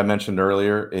is what I mentioned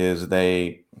earlier, is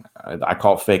I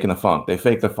call it faking the funk. They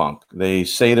fake the funk. They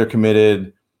say they're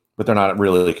committed, but they're not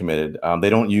really committed. They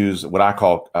don't use what I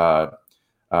call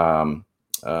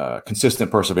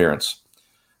consistent perseverance.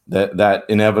 That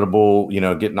inevitable,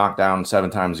 get knocked down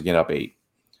 7 times and get up 8.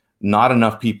 Not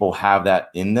enough people have that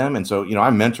in them. And so,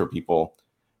 I mentor people,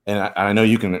 and I know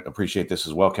you can appreciate this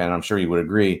as well, Ken. I'm sure you would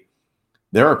agree.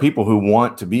 There are people who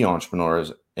want to be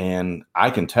entrepreneurs, and I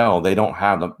can tell they don't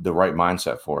have the right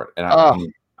mindset for it. And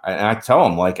I tell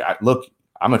them, look,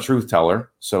 I'm a truth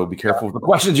teller, so be careful with the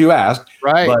questions you ask.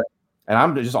 Right. And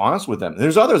I'm just honest with them.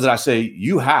 There's others that I say,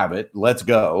 you have it. Let's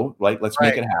go. Let's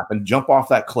make it happen. Jump off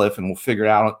that cliff and we'll figure it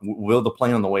out. We'll build the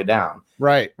plane on the way down.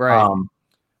 Right.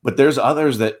 But there's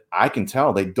others that I can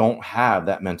tell they don't have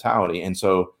that mentality. And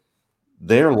so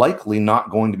they're likely not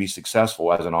going to be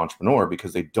successful as an entrepreneur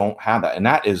because they don't have that. And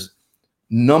that is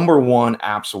number one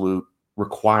absolute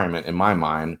requirement in my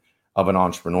mind of an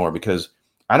entrepreneur, because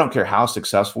I don't care how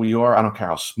successful you are. I don't care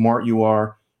how smart you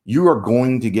are. You are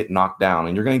going to get knocked down,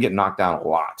 and you're going to get knocked down a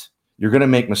lot. You're going to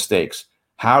make mistakes.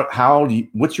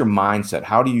 What's your mindset?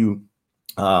 How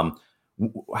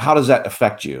does that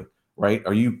affect you? Right?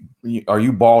 Are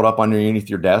you balled up underneath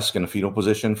your desk in a fetal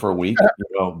position for a week,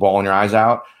 bawling your eyes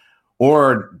out?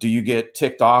 Or do you get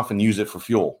ticked off and use it for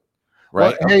fuel?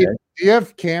 Right? Well, hey, do you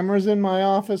have cameras in my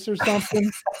office or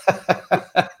something?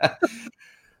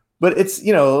 But it's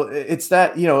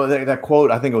that, that quote,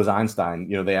 I think it was Einstein,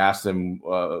 they asked him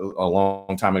a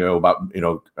long time ago about,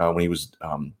 when he was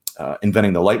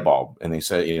inventing the light bulb. And they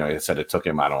said, it took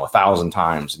him, 1,000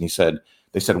 times. And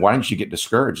they said, why didn't you get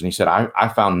discouraged? And he said, I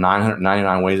found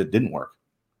 999 ways it didn't work.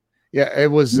 Yeah,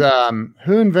 it was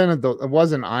who invented it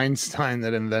wasn't Einstein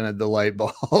that invented the light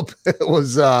bulb. It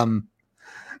was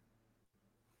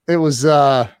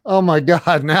oh my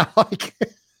God, now I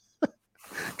can't.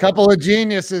 Couple of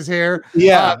geniuses here.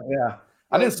 Yeah.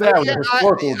 I didn't say I was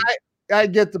historical. I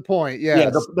get the point. Yeah.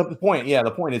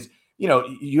 The point is,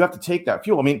 you have to take that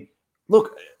fuel. I mean,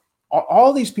 look,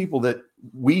 all these people that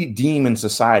we deem in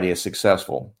society as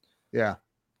successful. Yeah.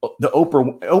 The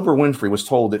Oprah Winfrey was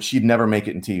told that she'd never make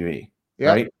it in TV. Yep.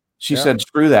 Right. She said,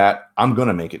 screw that. I'm going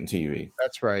to make it in TV.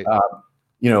 That's right.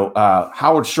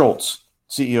 Howard Schultz,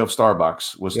 CEO of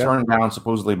Starbucks, was turned down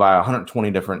supposedly by 120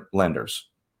 different lenders.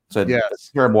 Said, that's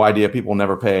a terrible idea. People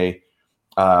never pay.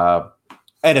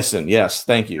 Edison. Yes.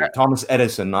 Thank you. Thomas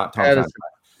Edison, not Thomas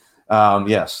Edison.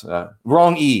 Yes.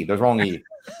 Wrong E. There's wrong E.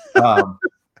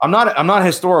 I'm not a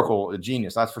historical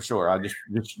genius. That's for sure. I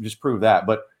just proved that.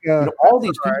 But all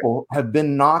these people have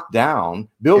been knocked down.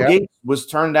 Bill Gates was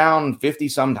turned down 50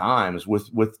 some times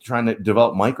with trying to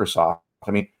develop Microsoft.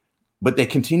 I mean, but they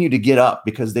continue to get up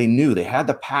because they knew they had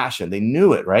the passion. They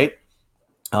knew it, right?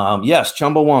 Yes.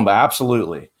 Chumbawamba.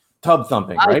 Absolutely. Tub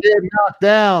thumping, right? I did knock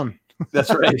down. That's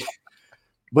right.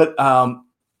 But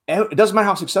it doesn't matter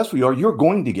how successful you are, you're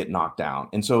going to get knocked down.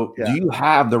 And so do you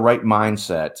have the right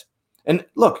mindset? And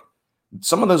look,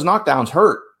 some of those knockdowns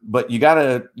hurt, but you got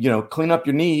to, clean up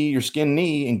your skinned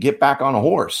knee and get back on a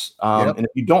horse. And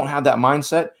if you don't have that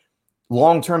mindset,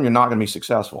 long-term, you're not going to be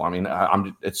successful. I mean,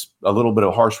 it's a little bit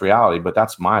of harsh reality, but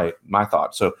that's my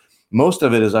thought. So most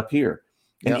of it is up here.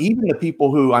 And even the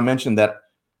people who I mentioned that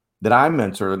I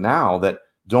mentor now that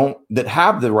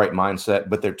have the right mindset,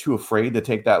 but they're too afraid to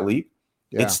take that leap.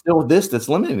 It's still that's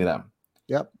limiting them.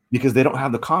 Yep. Because they don't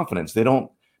have the confidence. They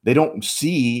don't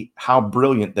see how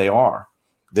brilliant they are.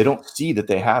 They don't see that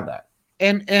they have that.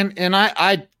 And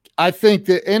I think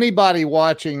that anybody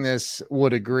watching this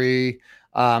would agree.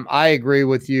 I agree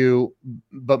with you,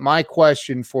 but my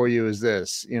question for you is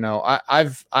this: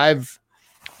 I've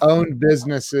owned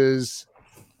businesses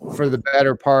for the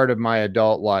better part of my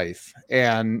adult life,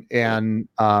 and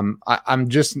I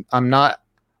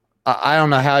don't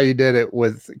know how you did it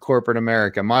with corporate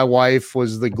America. My wife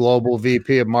was the global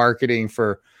VP of marketing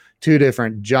for 2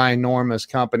 different ginormous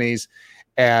companies,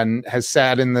 and has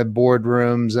sat in the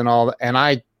boardrooms and all. And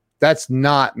I That's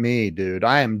not me, dude.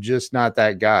 I am just not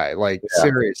that guy. Like,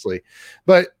 seriously.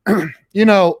 But, you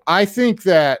know, I think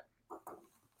that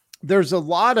there's a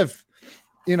lot of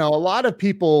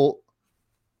people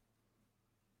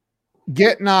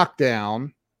get knocked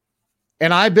down.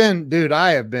 And I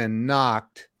have been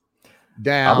knocked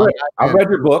down. I've read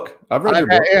your book.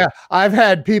 Yeah, I've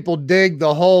had people dig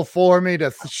the hole for me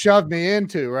to shove me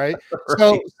into, right?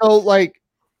 So like,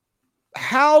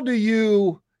 how do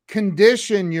you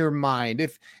condition your mind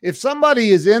if somebody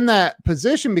is in that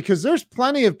position? Because there's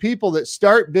plenty of people that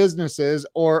start businesses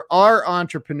or are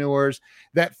entrepreneurs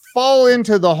that fall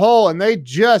into the hole and they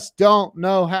just don't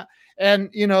know how. And,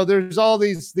 you know, there's all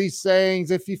these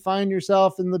sayings: if you find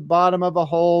yourself in the bottom of a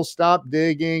hole, stop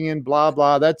digging, and blah,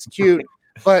 blah. That's cute.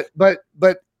 but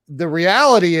the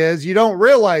reality is you don't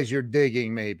realize you're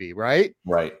digging, maybe, right?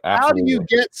 Right. Absolutely. How do you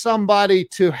get somebody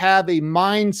to have a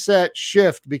mindset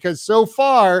shift? Because so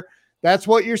far, that's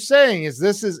what you're saying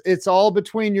it's all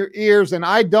between your ears. And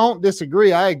I don't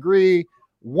disagree. I agree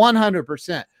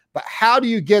 100%. But how do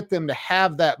you get them to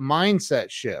have that mindset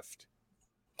shift?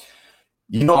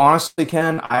 You know, honestly,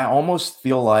 Ken, I almost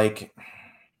feel like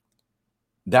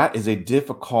that is a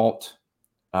difficult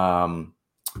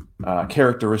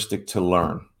characteristic to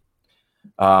learn.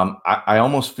 I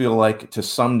almost feel like, to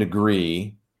some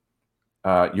degree,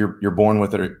 you're born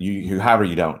with it, or you have it or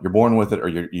you don't. You're born with it, or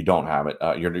you don't have it.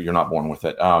 You're not born with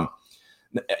it.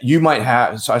 You might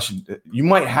have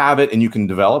it, and you can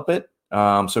develop it.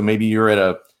 So maybe you're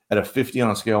at a 50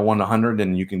 on a scale of 1 to 100,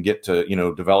 and you can get to,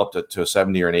 develop it to a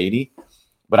 70 or an 80.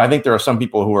 But I think there are some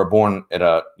people who are born at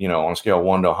on a scale of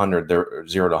 1 to 100, they're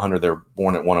 0 to 100, they're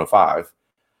born at 105.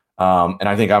 And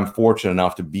I think I'm fortunate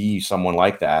enough to be someone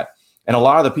like that. And a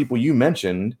lot of the people you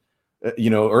mentioned,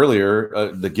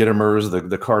 earlier, the Gittimers,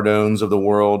 the Cardones of the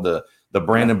world, the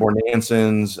Brandon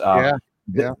Bornansons,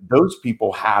 those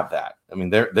people have that. I mean,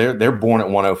 they're born at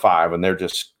 105 and they're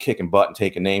just kicking butt and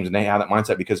taking names, and they have that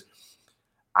mindset because,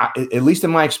 at least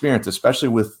in my experience, especially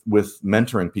with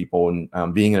mentoring people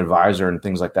and being an advisor and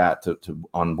things like that to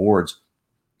on boards,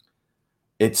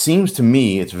 it seems to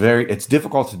me it's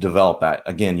difficult to develop that.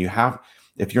 Again,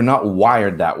 if you're not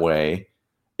wired that way,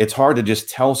 it's hard to just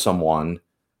tell someone,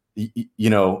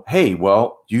 hey,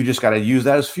 well, you just got to use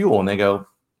that as fuel. And they go,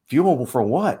 fuel for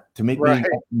what? To make me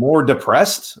more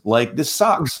depressed? Like, this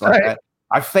sucks. Right. Like,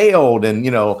 I failed. And,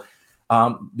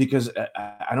 because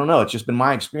I don't know, it's just been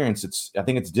my experience. I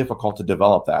think it's difficult to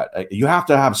develop that. You have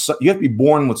to be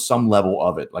born with some level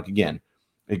of it. Like, again,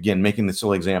 making the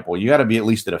silly example, you got to be at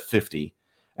least at a 50.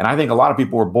 And I think a lot of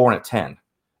people were born at 10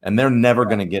 and they're never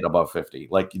going to get above 50.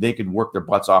 Like, they could work their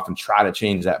butts off and try to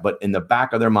change that. But in the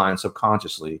back of their mind,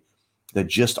 subconsciously, they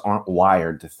just aren't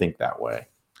wired to think that way.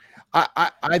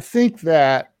 I think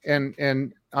that,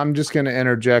 and I'm just going to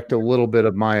interject a little bit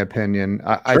of my opinion.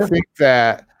 I think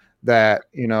that,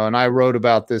 and I wrote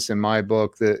about this in my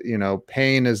book, that,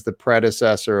 pain is the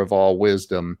predecessor of all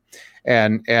wisdom.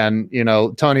 And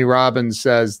Tony Robbins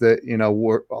says that,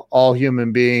 we're all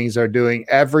human beings are doing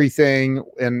everything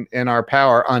in our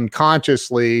power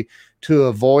unconsciously to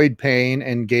avoid pain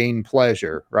and gain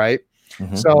pleasure. Right.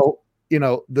 Mm-hmm. So,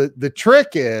 the trick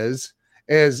is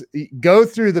go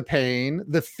through the pain,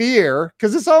 the fear,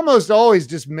 because it's almost always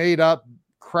just made up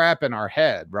crap in our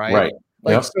head. Right.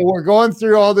 Like, so we're going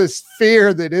through all this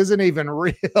fear that isn't even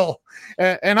real.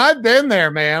 And I've been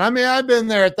there, man. I mean, I've been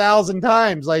there 1,000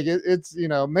 times. Like, it's,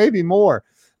 maybe more,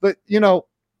 but,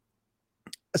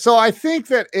 so I think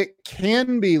that it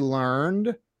can be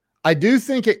learned. I do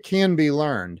think it can be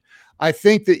learned. I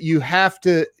think that you have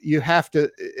to,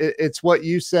 it's what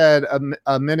you said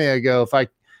a minute ago, if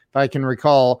I can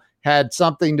recall, had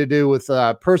something to do with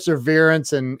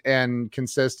perseverance and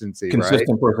consistency.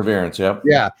 Consistent perseverance. Yep.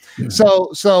 Yeah.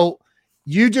 So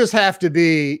you just have to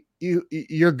be,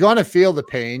 you're going to feel the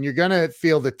pain. You're going to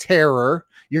feel the terror.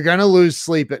 You're going to lose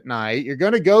sleep at night. You're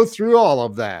going to go through all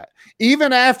of that.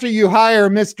 Even after you hire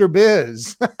Mr.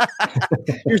 Biz,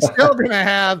 you're still going to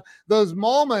have those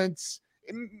moments,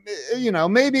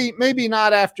 maybe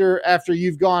not after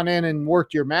you've gone in and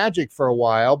worked your magic for a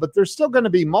while, but there's still going to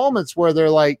be moments where they're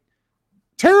like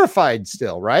terrified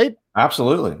still, right?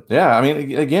 Absolutely. Yeah. I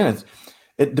mean, again,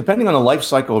 it's depending on the life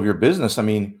cycle of your business. I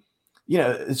mean,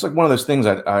 it's like one of those things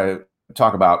I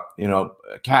talk about,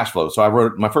 cash flow.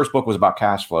 So my first book was about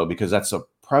cash flow because that's a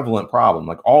prevalent problem.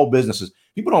 Like, all businesses,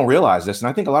 people don't realize this. And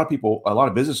I think a lot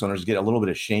of business owners get a little bit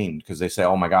ashamed because they say,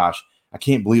 oh my gosh, I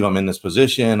can't believe I'm in this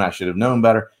position. I should have known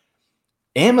better.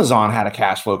 Amazon had a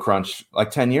cash flow crunch like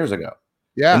 10 years ago.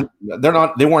 Yeah.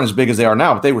 And they weren't as big as they are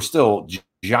now, but they were still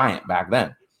giant back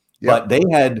then. Yep. But they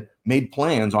had made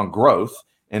plans on growth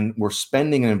and were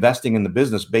spending and investing in the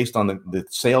business based on the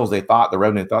sales the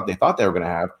revenue they thought they were going to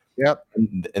have. Yep.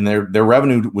 And their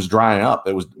revenue was drying up.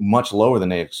 It was much lower than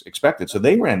they expected. So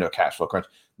they ran into a cash flow crunch.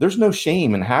 There's no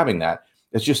shame in having that.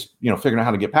 It's just, figuring out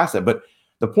how to get past that. But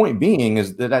the point being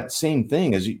is that same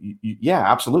thing is, yeah,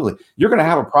 absolutely. You're going to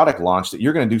have a product launch that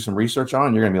you're going to do some research on.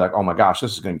 And you're going to be like, oh my gosh,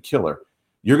 this is going to be killer.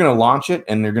 You're going to launch it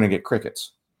and they're going to get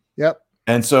crickets. Yep.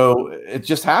 And so it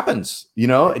just happens,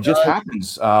 it just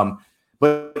happens.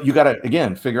 But you got to,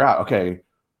 again, figure out, okay,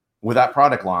 with that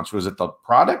product launch, was it the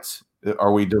product?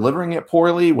 Are we delivering it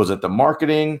poorly? Was it the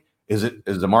marketing? Is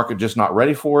the market just not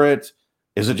ready for it?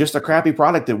 Is it just a crappy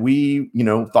product that we,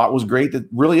 thought was great that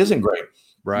really isn't great?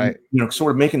 Right.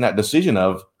 Sort of making that decision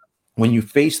of when you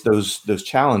face those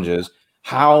challenges,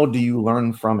 how do you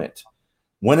learn from it?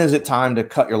 When is it time to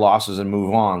cut your losses and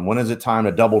move on? When is it time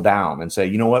to double down and say,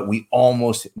 you know what, we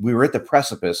were at the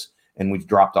precipice and we've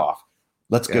dropped off.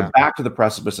 Let's go back to the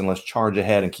precipice and let's charge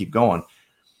ahead and keep going.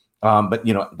 But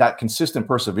that consistent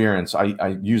perseverance,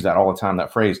 I use that all the time,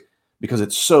 that phrase, because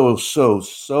it's so, so,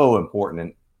 so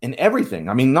important in everything.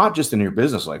 I mean, not just in your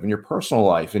business life, in your personal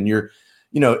life, in your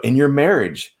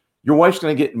marriage. Your wife's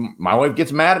going to my wife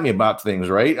gets mad at me about things,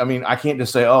 right? I mean, I can't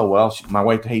just say, oh, well, my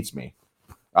wife hates me.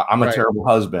 I'm a terrible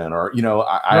husband, or,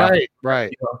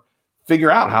 right. Figure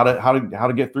out how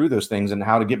to get through those things and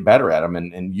how to get better at them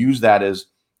and use that as,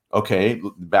 okay,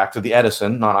 back to the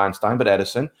Edison, not Einstein, but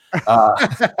Edison.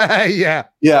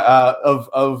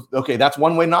 Okay, that's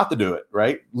one way not to do it,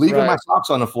 right? Leaving my socks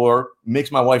on the floor makes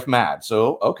my wife mad.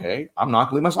 So, okay, I'm not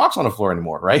going to leave my socks on the floor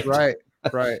anymore, right?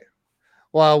 Right.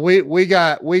 Well, we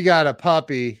got a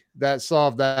puppy that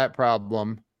solved that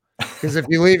problem. Because if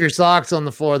you leave your socks on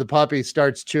the floor, the puppy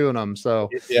starts chewing them. So,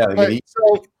 I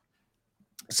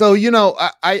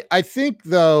think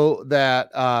though that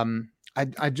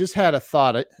I just had a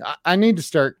thought. I need to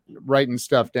start writing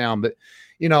stuff down, but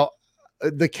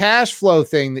the cash flow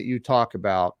thing that you talk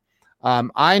about,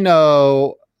 I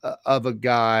know of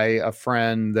a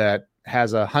friend that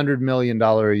has $100 million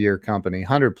a year company,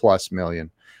 100+ million.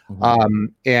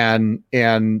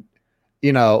 Mm-hmm.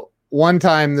 One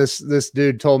time this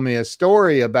dude told me a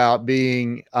story about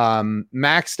being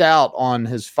maxed out on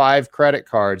his 5 credit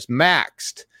cards,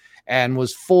 and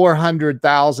was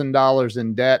 $400,000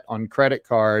 in debt on credit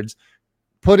cards,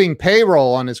 putting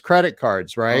payroll on his credit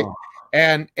cards, right? Oh.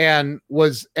 And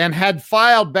had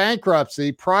filed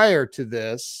bankruptcy prior to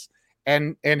this,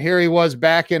 and here he was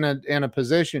back in a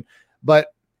position,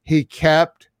 but he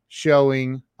kept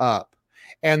showing up.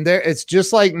 And it's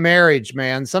just like marriage,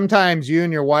 man. Sometimes you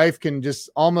and your wife can just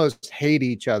almost hate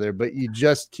each other, but you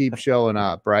just keep showing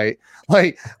up, right?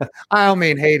 Like, I don't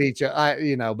mean hate each other,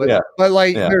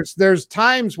 there's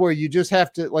times where you just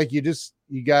have to, like, you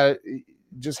gotta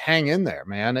just hang in there,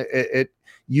 man.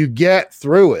 You get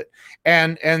through it.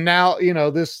 And now,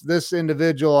 this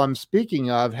individual I'm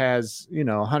speaking of has,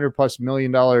 $100+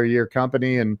 million a year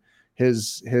company, and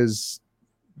his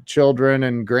children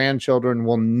and grandchildren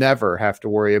will never have to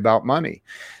worry about money.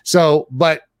 So,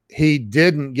 but he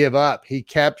didn't give up. He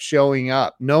kept showing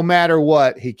up. No matter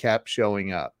what, he kept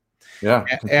showing up. Yeah.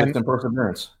 And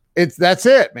perseverance. That's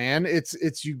it, man.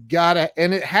 It's you gotta,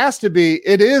 and it has to be,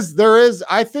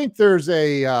 I think there's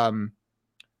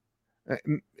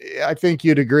I think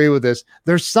you'd agree with this.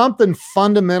 There's something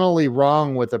fundamentally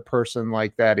wrong with a person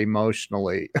like that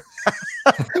emotionally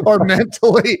or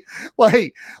mentally.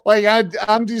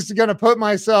 I'm just going to put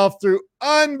myself through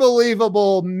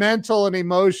unbelievable mental and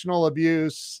emotional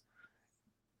abuse.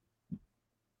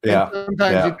 Yeah. And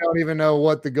sometimes you don't even know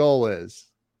what the goal is.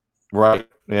 Right.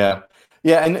 Yeah.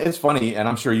 Yeah. And it's funny. And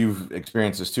I'm sure you've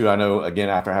experienced this too. I know, again,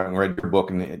 after having read your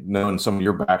book and knowing some of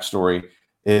your backstory,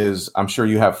 is I'm sure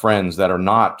you have friends that are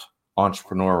not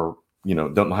entrepreneur,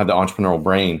 don't have the entrepreneurial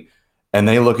brain, and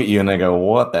they look at you and they go,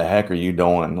 what the heck are you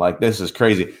doing? Like, this is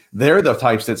crazy. They're the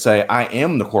types that say, I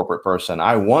am the corporate person.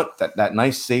 I want that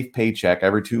nice, safe paycheck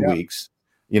every 2 weeks.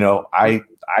 I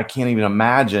can't even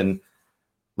imagine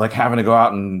like having to go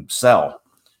out and sell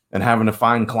and having to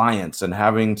find clients and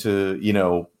having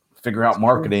to, figure out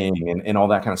marketing and all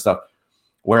that kind of stuff.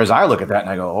 Whereas I look at that and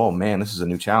I go, oh man, this is a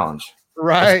new challenge.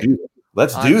 Right.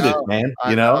 Let's do this, man.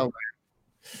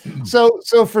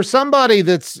 So for somebody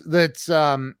that's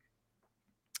I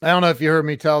don't know if you heard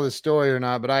me tell this story or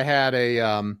not, but I had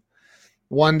a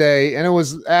one day, and it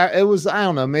was I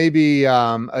don't know, maybe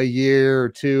a year or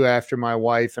two after my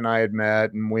wife and I had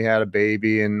met, and we had a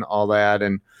baby and all that,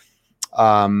 and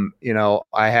I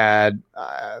had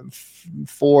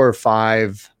 4 or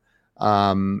 5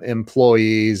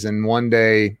 employees, and one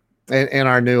day in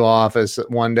our new office,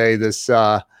 one day this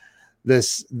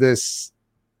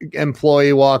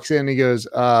employee walks in. He goes,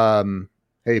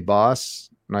 "Hey, boss."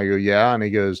 And I go, "Yeah." And he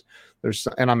goes,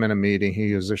 and I'm in a meeting.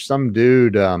 He goes, "There's some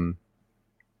dude, are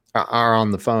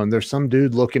on the phone. There's some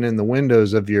dude looking in the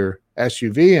windows of your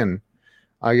SUV." And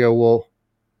I go, "Well,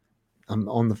 I'm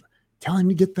on tell him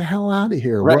to get the hell out of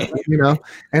here." Right. What,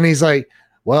 and he's like,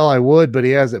 "Well, I would, but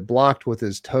he has it blocked with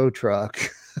his tow truck."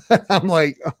 I'm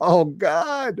like, "Oh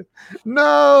God,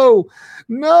 no.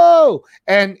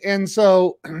 And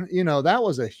so, that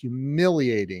was a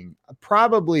humiliating,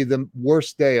 probably the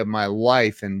worst day of my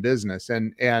life in business.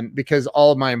 And because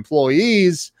all of my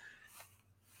employees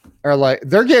are like,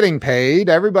 they're getting paid,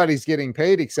 everybody's getting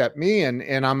paid except me.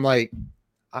 And I'm like,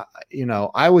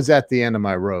 I was at the end of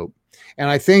my rope. And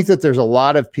I think that there's a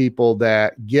lot of people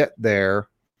that get there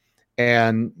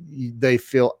and they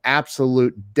feel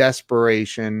absolute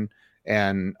desperation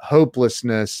and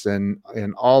hopelessness and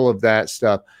all of that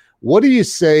stuff. What do you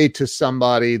say to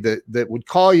somebody that would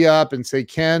call you up and say,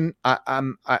 "Ken,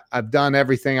 I've done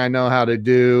everything I know how to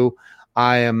do.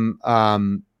 I'm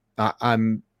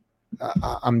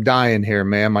dying here,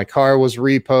 man. My car was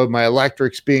repoed. My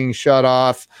electric's being shut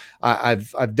off.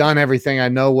 I've done everything I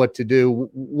know what to do."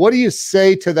 What do you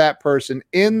say to that person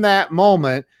in that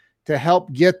moment to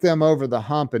help get them over the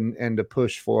hump and to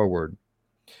push forward?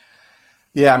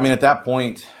 Yeah, I mean, at that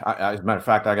point, as a matter of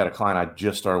fact, I got a client I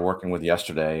just started working with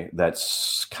yesterday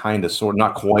that's kind of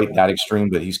not quite that extreme,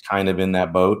 but he's kind of in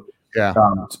that boat. Yeah.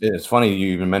 It's funny you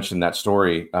even mentioned that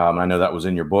story. I know that was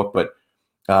in your book, but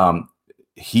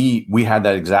we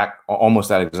had almost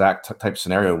that exact type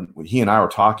scenario. He and I were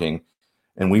talking,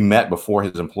 and we met before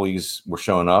his employees were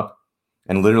showing up.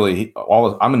 And literally,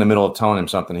 I'm in the middle of telling him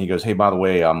something. He goes, "Hey, by the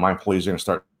way, my employees are going to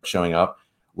start showing up.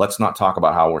 Let's not talk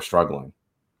about how we're struggling,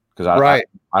 because I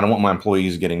don't want my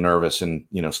employees getting nervous and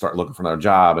start looking for another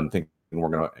job and thinking we're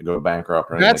going to go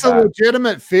bankrupt." That's a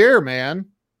legitimate fear, man.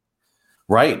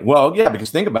 Right. Well, yeah,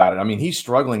 because think about it. I mean, he's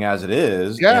struggling as it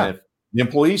is. Yeah. And if the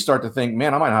employees start to think,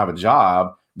 "Man, I might have a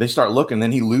job," they start looking,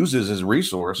 then he loses his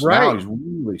resource. Right. Now he's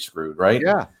really screwed. Right.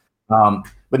 Yeah.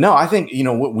 But no, I think,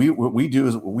 what we do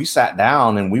is we sat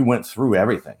down and we went through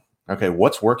everything. Okay,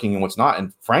 what's working and what's not.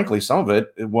 And frankly, some of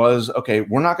it was, okay,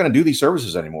 we're not going to do these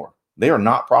services anymore. They are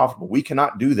not profitable. We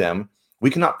cannot do them. We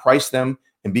cannot price them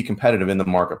and be competitive in the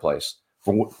marketplace.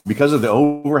 Because of the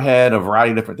overhead, a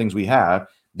variety of different things we have,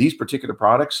 these particular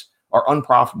products are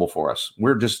unprofitable for us.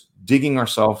 We're just digging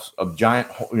ourselves a giant,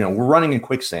 we're running in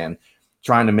quicksand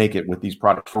trying to make it with these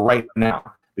products for right now.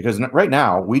 Because right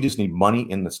now we just need money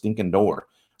in the stinking door,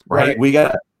 right? We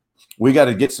got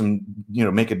to get some,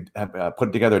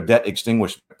 put together a debt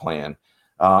extinguishment plan.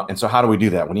 And so how do we do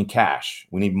that? We need cash.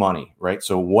 We need money, right?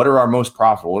 So what are our most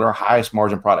profitable? What are our highest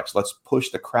margin products? Let's push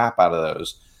the crap out of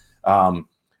those.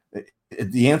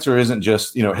 The answer isn't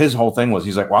just, his whole thing was,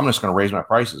 he's like, "Well, I'm just going to raise my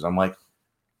prices." I'm like,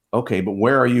 okay, but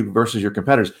where are you versus your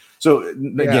competitors? So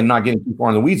again, not getting too far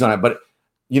in the weeds on it, but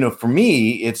for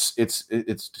me, it's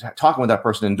talking with that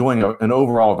person and doing an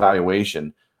overall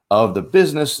evaluation of the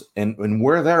business and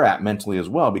where they're at mentally as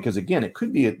well. Because again, it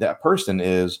could be that person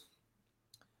is,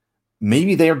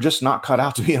 maybe they are just not cut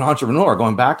out to be an entrepreneur,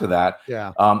 going back to that.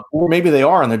 Yeah. Or maybe they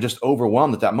are, and they're just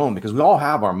overwhelmed at that moment, because we all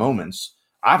have our moments.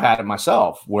 I've had it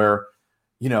myself where,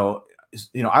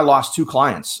 I lost 2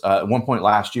 clients at one point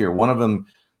last year. One of them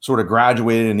sort of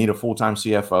graduated and needed a full-time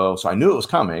CFO. So I knew it was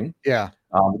coming. Yeah.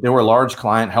 They were a large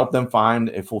client, helped them find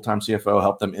a full-time CFO,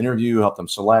 helped them interview, helped them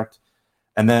select.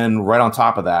 And then right on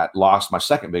top of that, lost my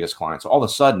second biggest client. So all of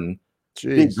a sudden,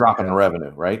 big drop in the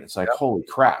revenue, right? It's like, holy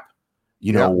crap.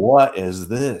 What is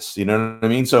this? You know what I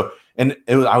mean? So, and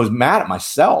I was mad at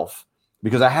myself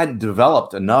because I hadn't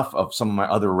developed enough of some of my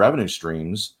other revenue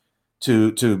streams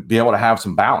to be able to have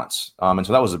some balance. And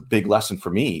so that was a big lesson for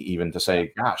me, even to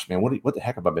say, gosh, man, what the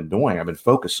heck have I been doing? I've been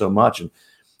focused so much. And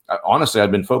honestly,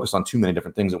 I've been focused on too many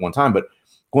different things at one time. But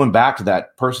going back to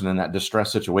that person in that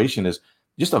distressed situation is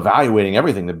just evaluating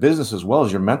everything, the business as well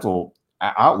as your mental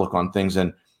outlook on things.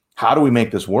 And how do we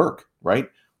make this work, right?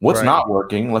 What's not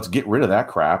working? Let's get rid of that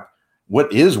crap.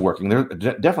 What is working? There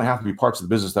definitely have to be parts of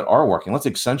the business that are working. Let's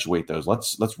accentuate those.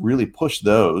 Let's really push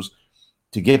those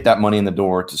to get that money in the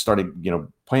door, to start,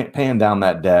 paying down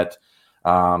that debt,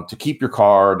 to keep your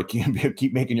car, to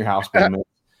keep making your house payment,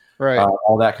 right?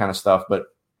 All that kind of stuff. But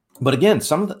again,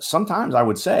 sometimes I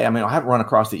would say, I mean, I haven't run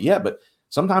across it yet, but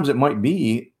sometimes it might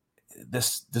be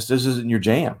this isn't your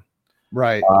jam,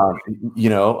 right?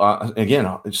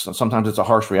 Again, sometimes it's a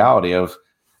harsh reality of,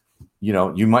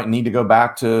 you might need to go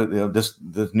back to this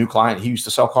new client. He used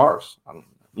to sell cars, and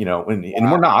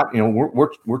we're not,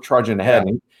 we're trudging ahead.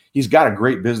 Yeah. He's got a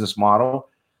great business model.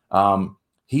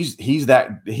 He's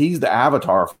the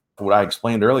avatar what I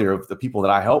explained earlier of the people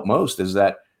that I help most is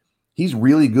that he's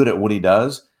really good at what he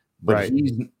does, but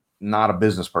he's not a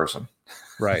business person.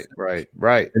 Right.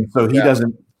 And so he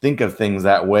doesn't think of things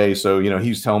that way. So,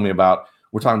 he's telling me about,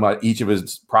 we're talking about each of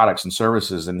his products and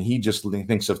services, and he just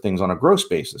thinks of things on a gross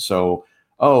basis. So,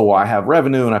 well, I have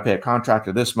revenue and I pay a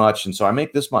contractor this much, and so I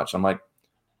make this much. I'm like,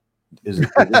 is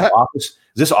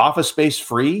this office space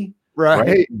free?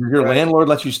 Right? Your landlord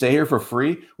lets you stay here for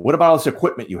free. What about all this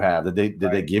equipment you have? Did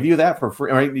they give you that for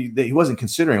free? Right? He wasn't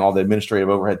considering all the administrative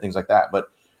overhead, things like that. But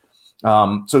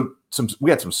so we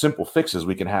had some simple fixes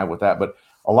we can have with that. But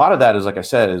a lot of that is, like I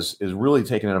said, is really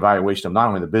taking an evaluation of not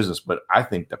only the business, but I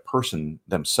think the person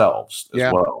themselves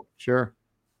as well. Sure.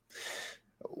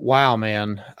 Wow,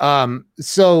 man.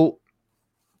 So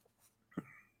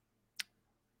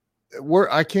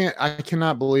I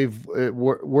cannot believe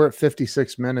we're at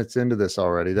 56 minutes into this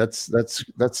already.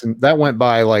 That went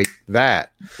by like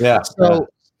that. Yeah.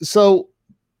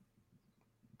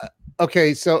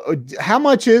 Okay. So how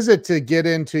much is it to get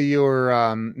into your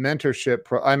mentorship?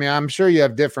 I mean, I'm sure you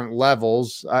have different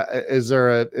levels. Is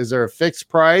there a fixed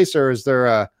price, or is there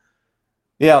a?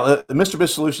 Yeah. Mr.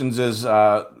 Biz Solutions is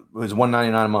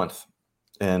 $199 a month.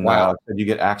 And you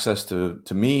get access to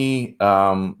me,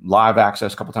 live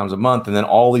access a couple times a month, and then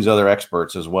all these other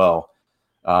experts as well.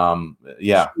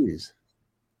 Jeez.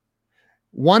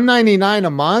 $199 a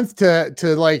month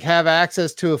to like have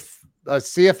access to a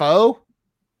CFO.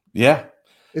 Yeah.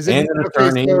 Is it an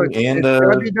attorney and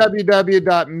www.mrbiz.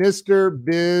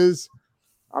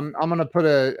 I'm going to put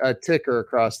a ticker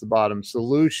across the bottom,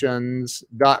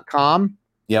 solutions.com.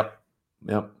 Yep.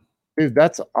 Dude,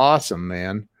 that's awesome,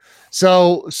 man.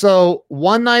 So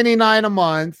 $199 a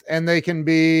month, and they can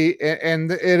be,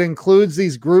 and it includes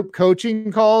these group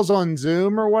coaching calls on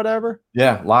Zoom or whatever.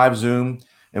 Yeah. Live Zoom,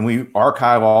 and we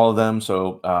archive all of them.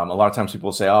 So a lot of times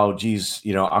people say, oh, geez,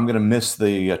 I'm going to miss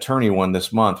the attorney one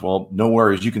this month. Well, no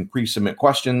worries. You can pre-submit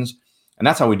questions, and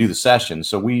that's how we do the session.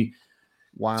 So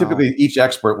typically each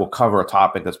expert will cover a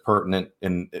topic that's pertinent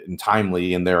and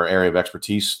timely in their area of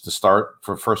expertise to start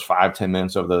for the first 5-10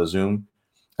 minutes of the Zoom.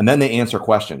 And then they answer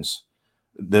questions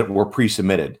that were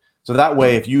pre-submitted. So that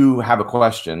way, if you have a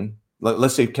question,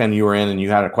 let's say, Ken, you were in and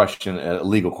you had a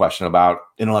legal question about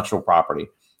intellectual property.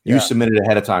 You submitted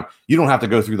ahead of time. You don't have to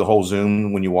go through the whole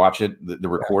Zoom when you watch it, the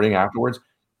recording afterwards.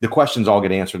 The questions all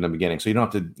get answered in the beginning. So you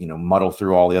don't have to, muddle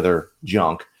through all the other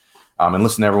junk and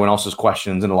listen to everyone else's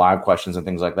questions and the live questions and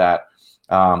things like that.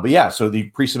 So you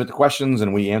pre-submit the questions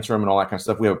and we answer them and all that kind of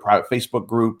stuff. We have a private Facebook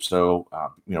group. So,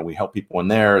 we help people in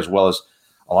there, as well as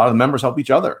a lot of the members help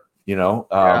each other,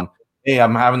 Hey,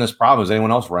 I'm having this problem. Has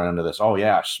anyone else run into this? Oh,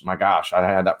 yeah, my gosh, I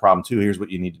had that problem too. Here's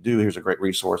what you need to do. Here's a great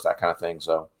resource, that kind of thing.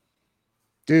 So,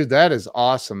 dude, that is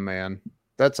awesome, man.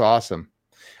 That's awesome.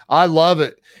 I love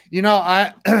it.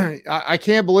 I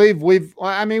can't believe we've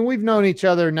known each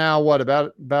other now,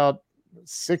 about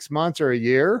 6 months or a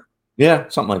year? Yeah,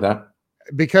 something like that.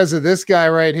 Because of this guy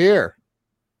right here.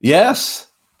 Yes,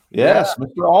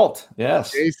 Mr. Alt.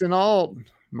 Yes. Jason Alt.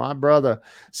 My brother.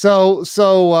 So,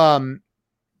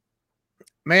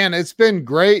 man, it's been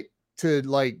great to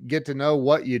like get to know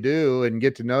what you do and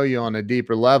get to know you on a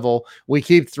deeper level. We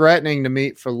keep threatening to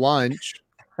meet for lunch.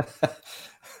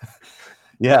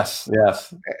 Yes.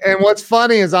 And what's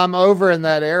funny is I'm over in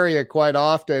that area quite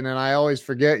often, and I always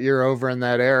forget you're over in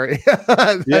that area.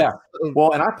 Yeah.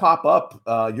 Well, and I pop up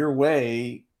your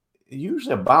way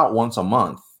usually about once a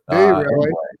month. Do you really? Anyway.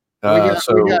 We got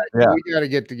to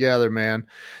get together, man.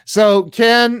 So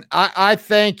Ken, I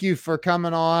thank you for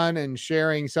coming on and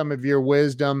sharing some of your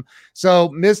wisdom. So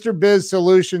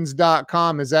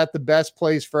MrBizSolutions.com, is that the best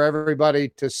place for everybody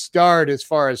to start as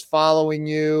far as following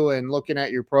you and looking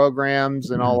at your programs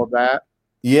and all of that?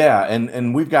 Yeah.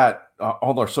 And we've got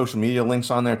all our social media links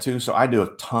on there too. So I do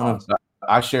a ton of stuff.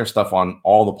 I share stuff on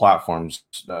all the platforms,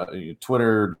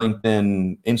 Twitter,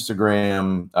 LinkedIn,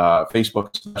 Instagram,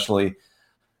 Facebook, especially.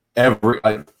 At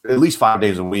least 5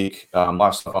 days a week. A lot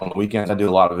of stuff on the weekends. I do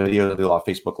a lot of videos. I do a lot of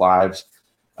Facebook Lives.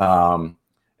 And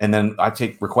then I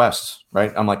take requests,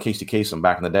 right? I'm like Casey Kasem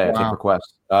back in the day. Wow. I take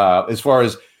requests. As far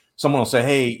as someone will say,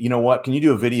 hey, you know what? Can you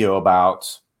do a video about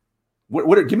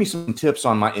give me some tips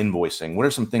on my invoicing? What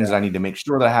are some things that I need to make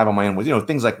sure that I have on my invoice?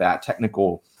 Things like that,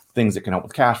 technical things that can help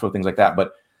with cash flow, things like that.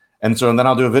 And then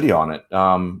I'll do a video on it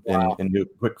and do a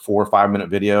quick 4 or 5 minute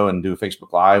video and do a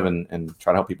Facebook Live and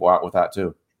try to help people out with that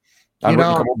too. I'm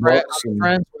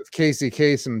friends with Casey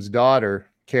Kasem's daughter,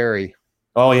 Carrie.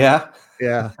 Oh yeah.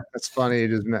 Yeah. That's funny.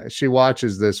 She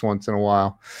watches this once in a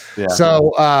while. Yeah.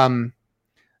 So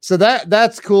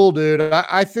that's cool, dude.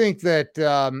 I think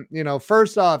that,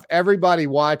 first off, everybody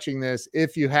watching this,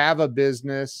 if you have a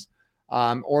business,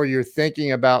 or you're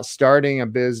thinking about starting a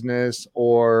business,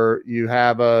 or you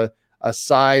have a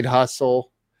side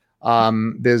hustle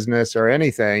business or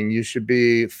anything, you should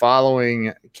be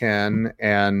following Ken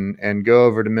and go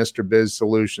over to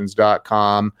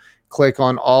MrBizSolutions.com, click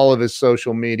on all of his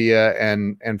social media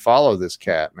and follow this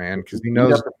cat, man, because he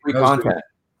knows the free content.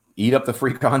 Eat up the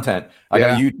free content. I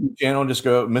got a YouTube channel. Just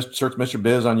go search Mr.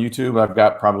 Biz on YouTube. I've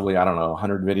got probably,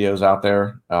 100 videos out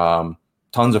there.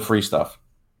 Tons of free stuff.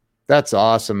 That's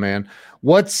awesome, man.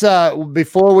 What's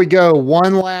before we go,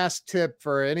 one last tip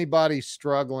for anybody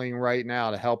struggling right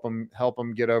now to help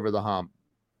them get over the hump?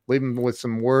 Leave them with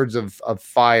some words of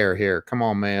fire here. Come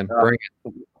on, man. Bring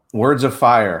it. Words of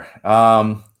fire.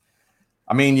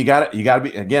 You got to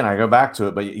be, again, I go back to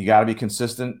it, but you got to be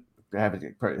consistent. Have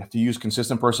to use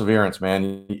consistent perseverance,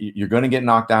 man. You're going to get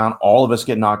knocked down. All of us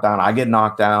get knocked down. I get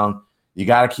knocked down. You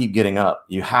got to keep getting up.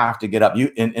 You have to get up.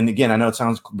 And again, I know it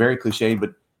sounds very cliched,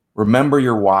 but remember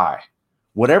your why.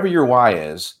 Whatever your why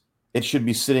is, it should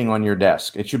be sitting on your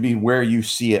desk. It should be where you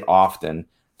see it often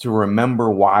to remember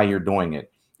why you're doing it.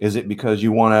 Is it because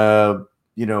you want to,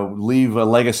 leave a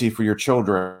legacy for your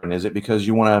children? Is it because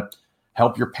you want to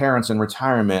help your parents in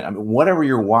retirement? I mean, whatever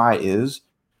your why is,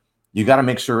 you got to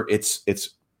make sure it's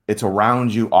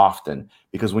around you often,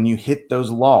 because when you hit those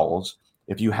lulls,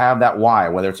 if you have that why,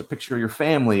 whether it's a picture of your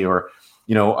family or,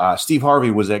 Steve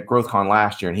Harvey was at GrowthCon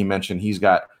last year, and he mentioned he's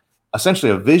got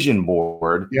essentially a vision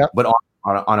board, but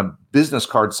on a business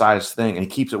card size thing, and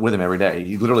he keeps it with him every day.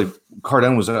 He literally,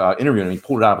 Cardone was interviewing him, he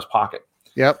pulled it out of his pocket.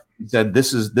 Yep. He said,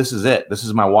 this is it. This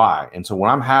is my why. And so when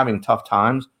I'm having tough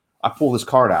times, I pull this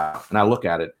card out and I look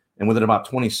at it, and within about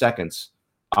 20 seconds,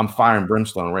 I'm firing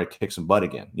brimstone and ready to kick some butt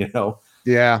again,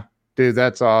 Yeah, dude,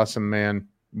 that's awesome, man.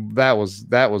 That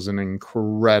was an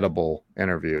incredible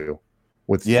interview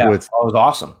it was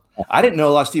awesome. I didn't know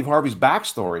a lot of Steve Harvey's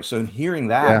backstory, so hearing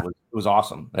that was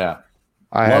awesome. Yeah.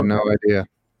 I had no idea.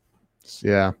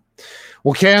 Yeah.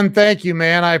 Well, Ken, thank you,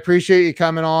 man. I appreciate you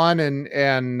coming on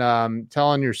and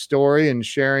telling your story and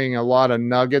sharing a lot of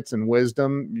nuggets and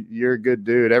wisdom. You're a good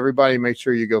dude. Everybody make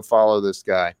sure you go follow this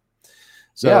guy.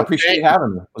 So I appreciate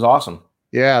having me. It was awesome.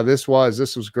 Yeah, this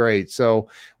was great. So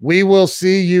we will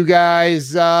see you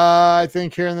guys, I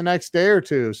think, here in the next day or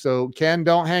two. So Ken,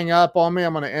 don't hang up on me.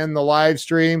 I'm going to end the live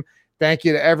stream. Thank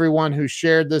you to everyone who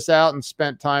shared this out and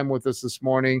spent time with us this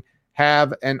morning.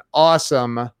 Have an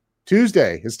awesome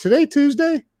Tuesday. Is today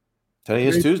Tuesday? Today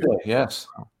is Tuesday. Yes.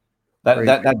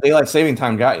 That daylight saving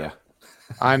time got you.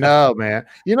 I know, man.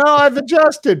 I've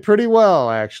adjusted pretty well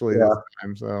actually this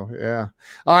time. So yeah.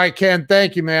 All right, Ken.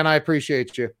 Thank you, man. I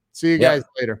appreciate you. See you guys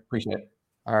later. Appreciate it.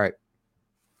 All right.